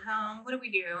did I do? What did we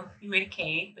do? You made a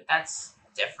cake, but that's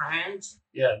different.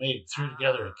 Yeah, I threw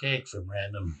together a cake from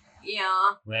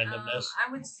randomness.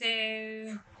 I would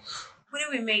say, what did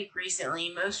we make recently?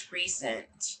 Most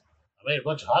recent. I made a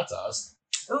bunch of hot sauce.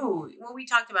 Ooh, well, we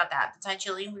talked about that. The Thai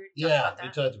chili. We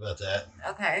talked about that.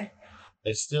 Okay.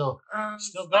 It's still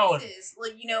spices. going.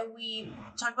 Like, we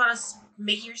talked about us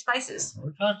making your spices.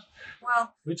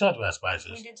 We talked about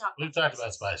spices. We did talk. We've talked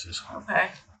about spices.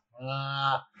 Okay.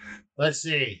 Let's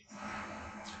see.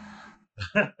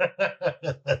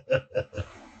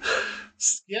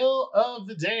 Skill of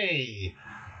the day.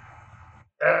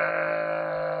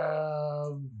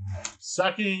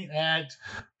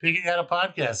 Picking out a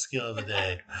podcast skill of the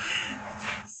day.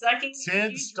 Sucking.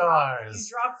 10 stars.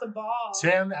 You dropped the ball.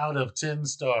 10 out of 10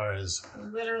 stars.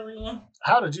 Literally.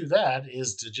 How to do that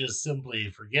is to just simply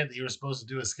forget that you were supposed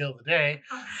to do a skill of the day.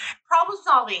 problem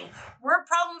solving. We're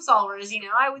problem solvers, you know.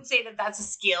 I would say that that's a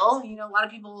skill. You know, a lot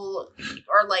of people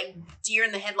are like deer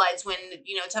in the headlights when,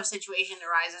 you know, a tough situation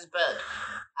arises, but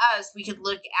us, we could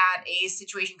look at a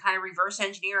situation, kind of reverse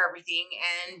engineer everything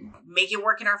and make it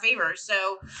work in our favor.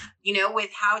 So, you know, with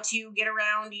how to get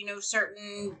around, you know,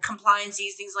 certain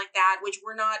compliances, things like that, which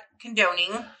we're not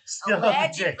condoning.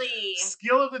 Allegedly.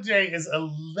 Skill of the day is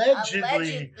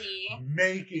allegedly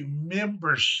make a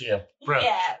membership, bro.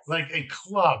 Yes. Like a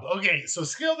club. Okay, so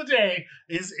skill of the day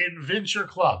is invent your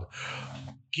club.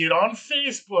 Get on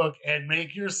Facebook and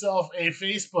make yourself a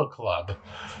Facebook club,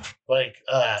 like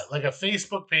a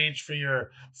Facebook page for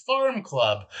your farm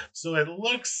club, so it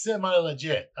looks semi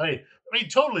legit. I mean,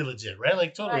 totally legit, right?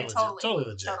 Like totally legit, totally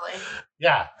legit. Totally.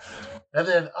 Yeah, and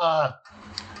then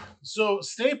so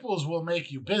Staples will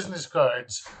make you business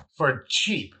cards for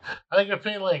cheap. I think I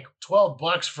paid like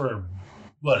 $12 for.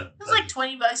 What? It was like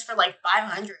 $20 for like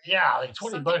 500. Yeah, like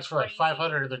 $20 for like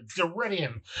 500. They're ready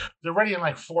in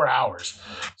like 4 hours.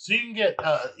 So you can get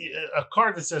a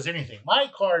card that says anything.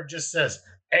 My card just says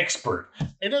expert.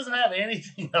 It doesn't have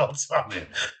anything else on it.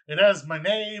 It has my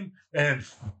name and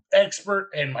expert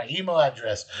and my email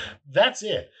address. That's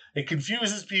it. It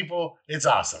confuses people. It's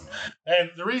awesome.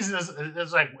 And the reason is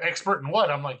it's like expert in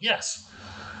what? I'm like, yes.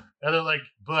 And they're like,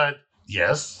 but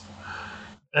yes.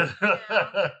 Yeah.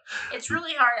 It's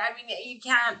really hard. I mean, you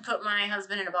can't put my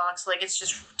husband in a box. Like, it's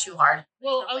just too hard.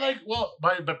 Well,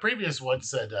 my previous one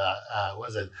said,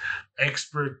 was it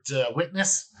expert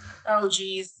witness? Oh,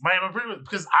 geez. My previous,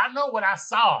 because I know what I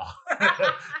saw.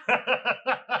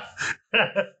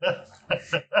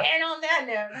 And on that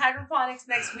note, hydroponics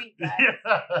next week, guys.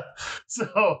 Yeah.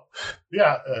 So,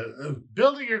 yeah,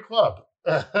 building your club.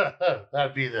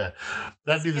 that'd be the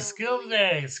skill of the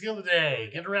day. Skill of the day.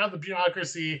 Get around the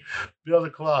bureaucracy. Build a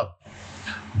club.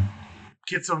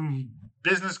 Get some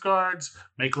business cards.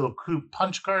 Make little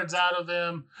punch cards out of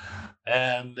them,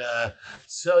 and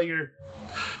sell your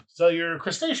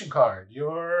crustacean card,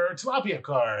 your tilapia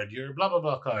card, your blah blah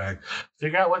blah card.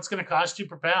 Figure out what's going to cost you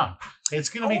per pound. It's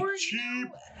going to be cheap.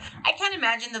 I can't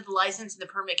imagine that the license and the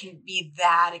permit can be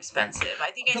that expensive.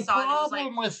 I think I saw it was like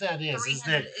the problem with that is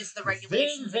that is the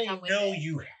regulations then they know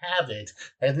you have it,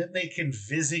 and then they can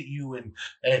visit you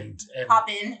and pop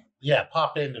in. Yeah,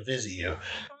 pop in to visit you,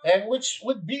 and which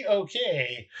would be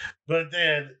okay, but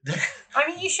then I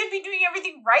mean, you should be doing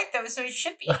everything right though, so it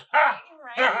should be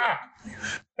right.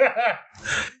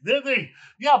 Then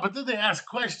they ask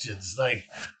questions like,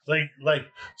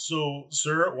 so,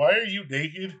 sir, why are you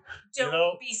naked?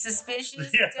 Don't be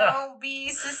suspicious. Yeah. Don't be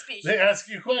suspicious. They ask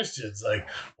you questions like,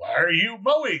 why are you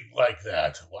mowing like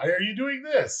that? Why are you doing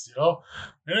this? You know,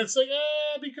 and it's like,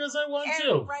 because I want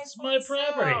to. It's my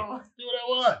property. So. Do what I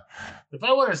want. If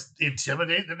I want to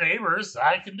intimidate the neighbors,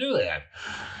 I can do that.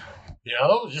 You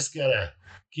know, just gotta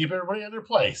keep everybody in their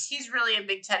place. He's really a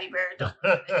big teddy bear.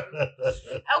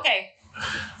 Okay.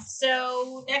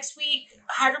 So next week,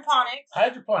 hydroponics.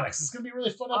 Hydroponics. It's gonna be a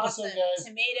really fun episode, guys.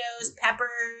 Tomatoes, peppers.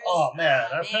 Oh man,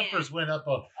 our peppers went up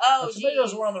on. Oh,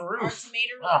 tomatoes were on the roof.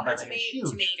 Our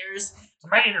tomatoes. Tomatoes.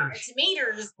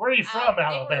 Where are you from,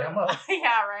 Alabama?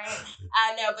 Yeah, right.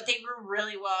 No, but they grew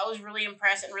really well. I was really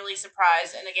impressed and really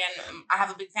surprised. And again, I have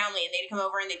a big family, and they'd come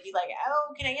over and they'd be like,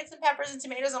 "Oh, can I get some peppers and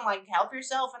tomatoes?" I'm like, "Help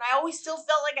yourself." And I always still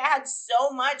felt like I had so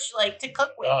much like to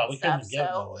cook with. Oh, we couldn't get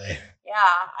them away. Yeah,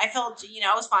 I felt, you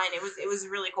know, I was fine. It was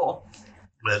really cool.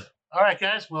 But all right,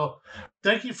 guys. Well,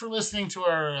 thank you for listening to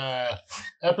our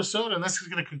episode, and this is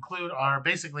going to conclude our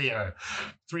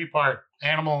 3-part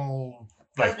animal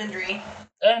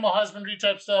husbandry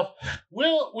type stuff.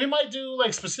 We might do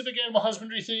like specific animal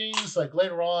husbandry things like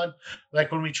later on,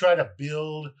 like when we try to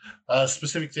build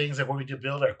specific things, like when we do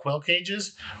build our quail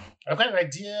cages. I've got an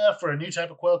idea for a new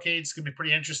type of quail cage. It's going to be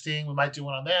pretty interesting. We might do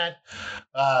one on that.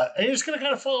 And you're just going to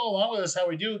kind of follow along with us how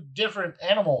we do different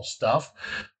animal stuff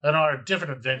and our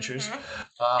different adventures.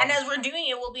 Mm-hmm. And as we're doing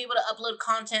it, we'll be able to upload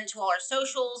content to all our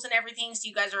socials and everything, so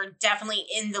you guys are definitely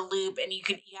in the loop, and you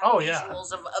have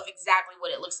visuals of exactly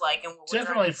what it looks like. And what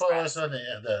definitely follow us on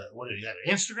the what do you got?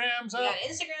 Instagrams? We got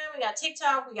Instagram, we got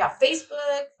TikTok, we got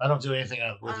Facebook. I don't do anything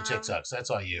with the TikToks. That's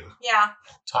all you. Yeah.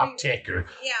 Top tick or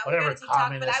whatever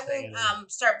comment. But I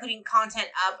won't start putting content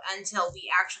up until we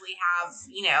actually have,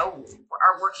 you know,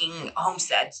 our working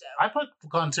homestead. So I put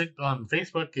content on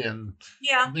Facebook and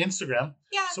Instagram.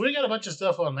 Yeah. So we got a bunch of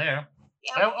stuff on there.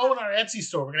 Yeah, Oh, and our Etsy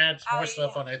store. We're gonna add more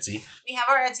stuff on Etsy. We have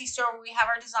our Etsy store where we have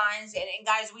our designs, and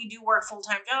guys, we do work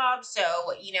full-time jobs,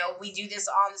 so we do this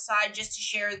on the side just to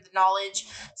share the knowledge.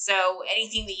 So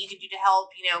anything that you can do to help,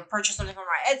 purchase something from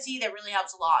our Etsy, that really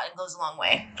helps a lot and goes a long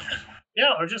way.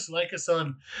 Yeah, or just like us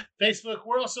on Facebook.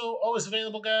 We're also always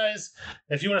available, guys.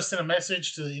 If you want to send a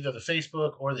message to either the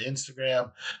Facebook or the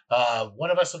Instagram, one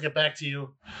of us will get back to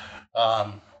you.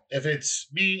 If it's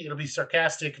me, it'll be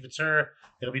sarcastic. If it's her,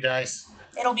 it'll be nice.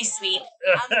 It'll be sweet.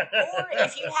 Or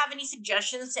if you have any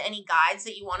suggestions to any guides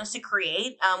that you want us to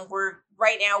create, we're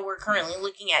currently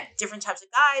looking at different types of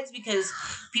guides because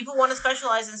people want to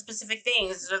specialize in specific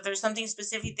things. So if there's something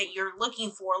specific that you're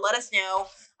looking for, let us know.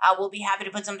 We'll be happy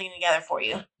to put something together for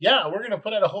you. Yeah, we're gonna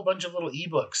put out a whole bunch of little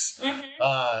ebooks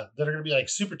that are gonna be like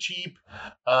super cheap,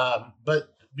 but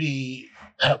be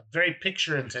very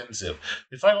picture intensive.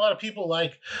 We find a lot of people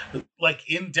like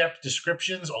in-depth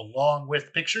descriptions along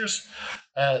with pictures,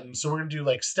 and so we're gonna do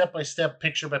like step by step,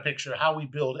 picture by picture, how we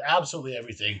build absolutely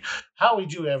everything, how we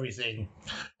do everything,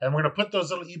 and we're gonna put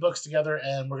those little ebooks together,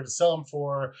 and we're gonna sell them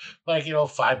for like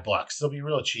 $5. They'll be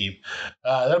real cheap.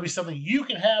 That'll be something you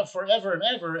can have forever and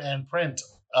ever and print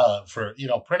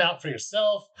print out for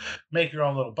yourself, make your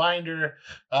own little binder,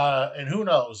 and who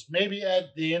knows, maybe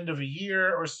at the end of a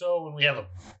year or so when we have a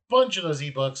bunch of those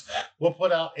ebooks, we'll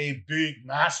put out a big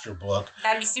master book.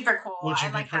 That'd be super cool. Which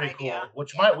would be pretty cool.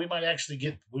 Which we might actually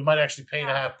pay to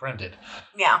have printed.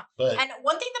 Yeah. But and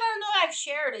one thing that I don't know I've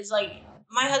shared is like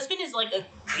my husband is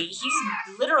he's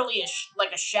literally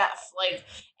a chef. Like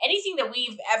anything that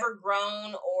we've ever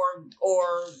grown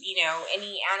or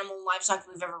any animal livestock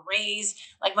we've ever raised,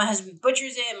 like my husband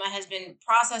butchers it, my husband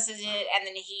processes it, and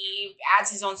then he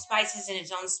adds his own spices and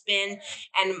his own spin.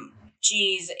 And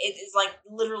geez, it is like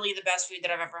literally the best food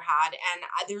that I've ever had. And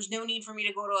there's no need for me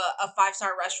to go to a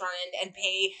 5-star restaurant and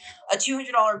pay a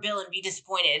 $200 bill and be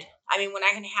disappointed. I mean, when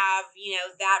I can have,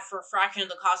 that for a fraction of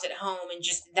the cost at home, and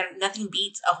just that nothing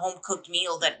beats a home cooked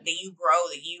meal that you grow,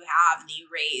 that you have, that you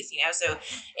raise, so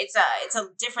it's a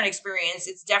different experience.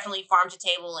 It's definitely farm to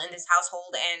table in this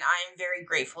household. And I'm very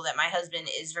grateful that my husband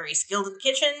is very skilled in the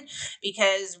kitchen,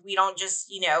 because we don't just,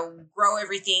 grow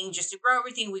everything just to grow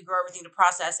everything. We grow everything to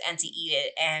process and to eat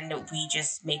it. And we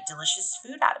just make delicious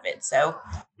food out of it. So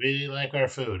we like our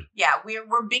food. Yeah,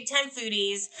 we're big time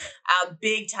foodies,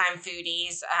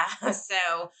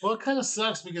 So well, it kind of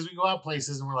sucks because we go out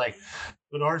places and we're like,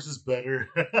 but ours is better.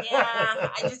 Yeah,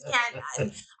 I just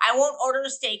can't. I won't order a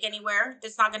steak anywhere.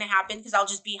 That's not going to happen because I'll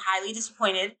just be highly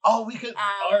disappointed. Oh, we could.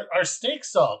 Our steak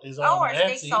salt is on Etsy. Our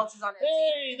steak salt is on Etsy.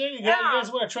 Hey, there you go. You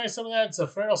guys want to try some of that? It's a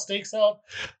feral steak salt.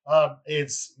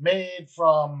 It's made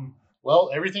from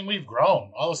everything we've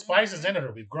grown. All the spices in it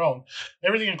are we've grown.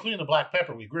 Everything, including the black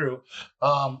pepper, we grew.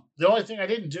 The only thing I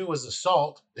didn't do was the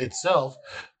salt itself,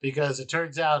 because it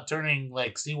turns out turning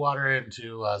like seawater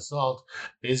into salt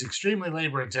is extremely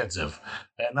labor intensive,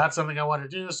 and not something I want to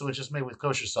do. So it's just made with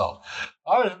kosher salt.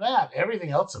 Other than that,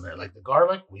 everything else in there, like the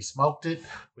garlic, we smoked it,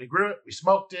 we grew it, we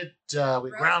smoked it,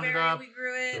 we ground it up. We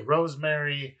grew it. The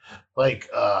rosemary,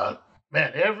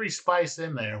 man, every spice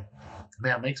in there.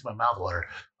 Man, it makes my mouth water.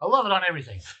 I love it on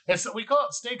everything. We call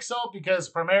it steak salt because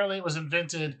primarily it was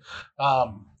invented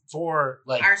for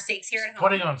like our steaks here at home.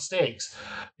 Putting on steaks.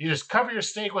 You just cover your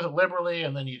steak with it liberally,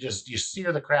 and then you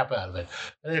sear the crap out of it,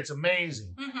 and it's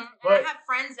amazing. Mm-hmm. But I have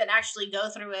friends that actually go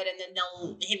through it, and then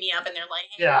they'll hit me up and they're like,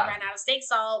 "Hey, we ran out of steak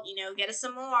salt. Get us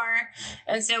some more."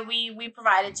 And so we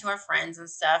provide it to our friends and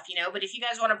stuff. But if you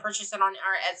guys want to purchase it on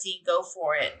our Etsy, go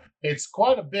for it. It's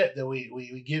quite a bit that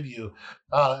we give you,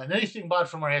 and anything bought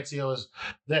from our Etsy is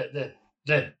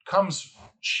that comes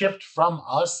shipped from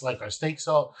us, like our steak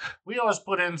salt. We always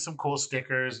put in some cool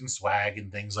stickers and swag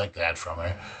and things like that from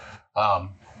it.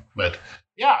 But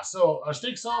yeah, so our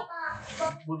steak salt,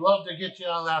 would love to get you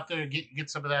all out there and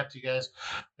get some of that to you guys.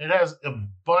 It has a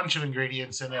bunch of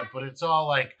ingredients in it, but it's all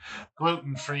like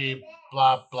gluten-free,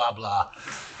 blah, blah, blah.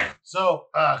 So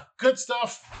good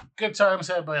stuff, good times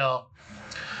had by all.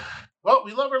 Well,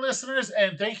 we love our listeners,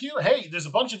 and thank you. Hey, there's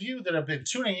a bunch of you that have been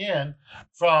tuning in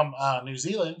from New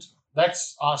Zealand.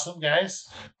 That's awesome, guys.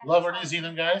 Love our New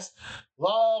Zealand guys.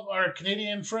 Love our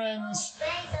Canadian friends.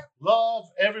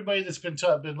 Love everybody that's been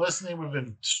listening. We've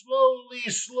been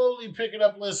slowly picking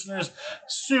up listeners.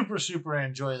 Super, super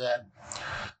enjoy that.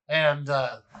 And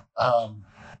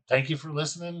thank you for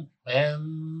listening,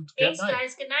 and good night. Thanks,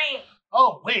 guys. Good night.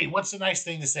 Oh, wait, what's the nice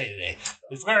thing to say today?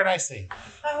 We've got a nice thing.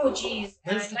 Oh, geez.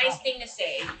 Nice thing to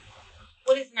say.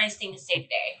 What is the nice thing to say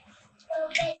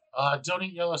today? Don't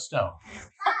eat yellow snow.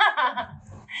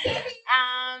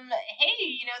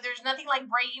 Hey, there's nothing like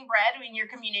breaking bread in your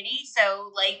community.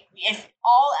 So, like, if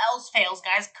all else fails,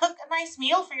 guys, cook a nice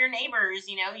meal for your neighbors.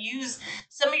 Use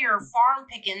some of your farm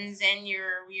pickings and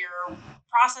your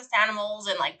processed animals,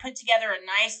 and like put together a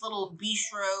nice little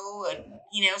bistro,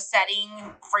 setting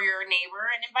for your neighbor,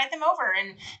 and invite them over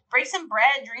and break some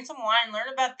bread, drink some wine, learn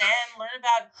about them, learn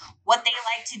about what they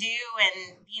like to do,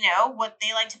 and what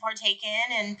they like to partake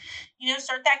in, and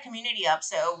start that community up.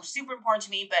 So super important to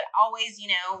me, but always,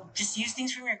 just use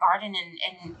things from your garden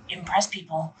and impress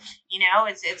people.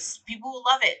 It's people will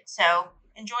love it. So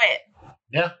enjoy it.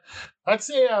 Yeah, I'd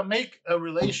say make a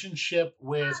relationship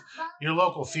with your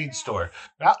local feed store.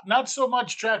 Not so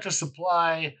much Tractor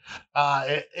Supply.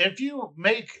 If you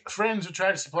make friends with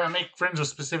Tractor Supply, make friends with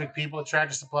specific people at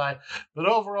Tractor Supply. But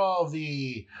overall,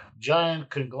 the giant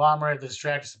conglomerate that's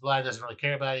Tractor Supply doesn't really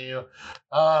care about you.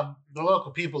 The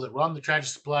local people that run the Tractor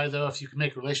Supply, though, if you can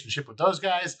make a relationship with those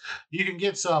guys, you can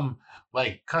get some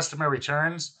like customer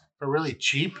returns for really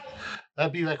cheap.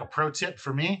 That'd be like a pro tip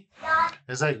for me.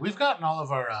 It's like we've gotten all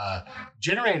of our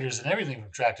generators and everything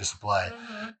from Tractor Supply.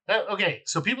 Okay,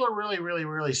 so people are really, really,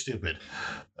 really stupid,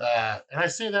 and I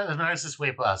say that in the nicest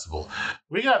way possible.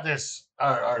 We got this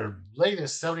our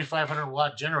latest 7,500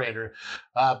 watt generator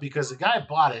because the guy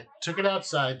bought it, took it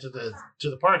outside to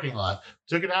the parking lot,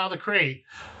 took it out of the crate,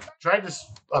 tried to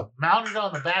mount it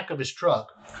on the back of his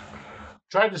truck,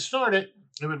 tried to start it.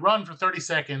 It would run for 30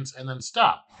 seconds and then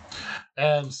stop.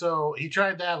 And so he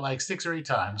tried that like 6 or 8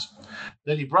 times.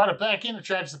 Then he brought it back into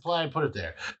Tractor Supply and put it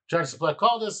there. Tractor Supply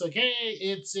called us like, hey,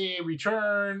 it's a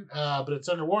return, but it's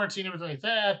under warranty and everything like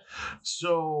that.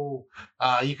 So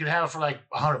you can have it for like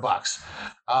 $100.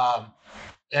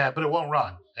 Yeah, but it won't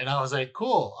run. And I was like,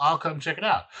 cool, I'll come check it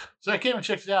out. So I came and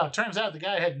checked it out. It turns out the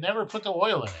guy had never put the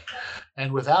oil in it.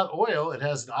 And without oil, it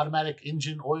has an automatic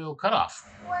engine oil cutoff.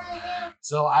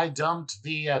 So I dumped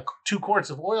the 2 quarts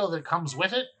of oil that comes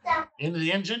with it into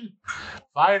the engine,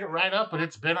 fired it right up, and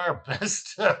it's been our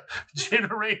best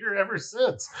generator ever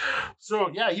since. So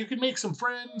yeah, you can make some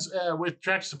friends with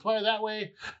Tractor Supply that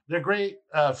way. They're great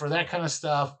for that kind of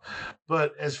stuff.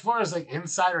 But as far as like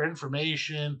insider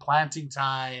information, planting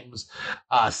times,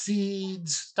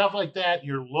 seeds, stuff like that,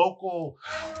 your local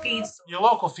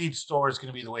feed store is going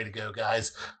to be the way to go,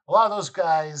 guys. A lot of those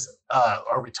guys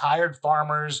are retired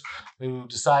farmers who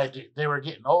decided they were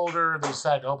getting older. They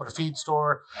decided to open a feed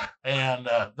store, and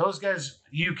those guys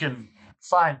you can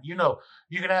find. You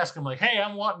can ask them like, "Hey,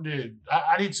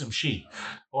 I need some sheep,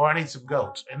 or I need some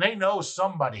goats," and they know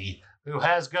somebody who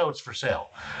has goats for sale.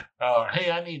 Or,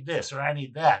 hey, I need this or I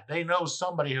need that. They know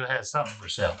somebody who has something for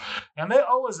sale. And they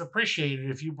always appreciate it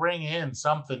if you bring in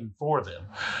something for them.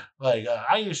 Like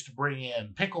I used to bring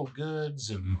in pickled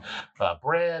goods and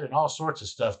bread and all sorts of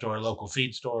stuff to our local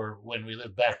feed store when we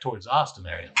lived back towards Austin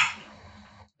area.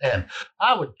 And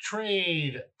I would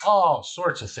trade all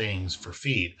sorts of things for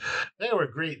feed. They were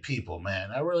great people, man.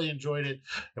 I really enjoyed it.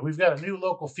 And we've got a new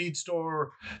local feed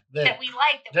store that we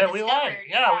like. That we like.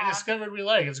 Yeah, we discovered we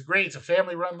like. It's great. It's a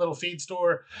family-run little feed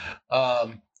store.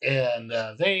 And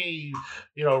they,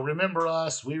 remember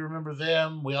us. We remember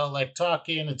them. We all like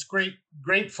talking. It's great,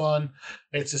 great fun.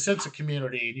 It's a sense of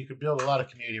community, and you can build a lot of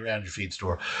community around your feed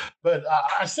store. But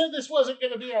I said this wasn't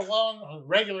going to be a long,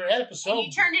 regular episode. And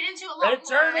you turned it into a long one.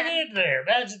 Turned it in there.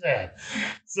 Imagine that.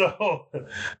 So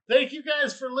thank you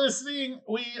guys for listening.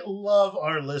 We love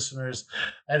our listeners.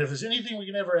 And if there's anything we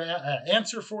can ever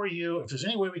answer for you, if there's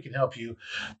any way we can help you,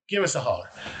 give us a holler.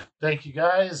 Thank you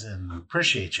guys, and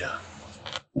appreciate you.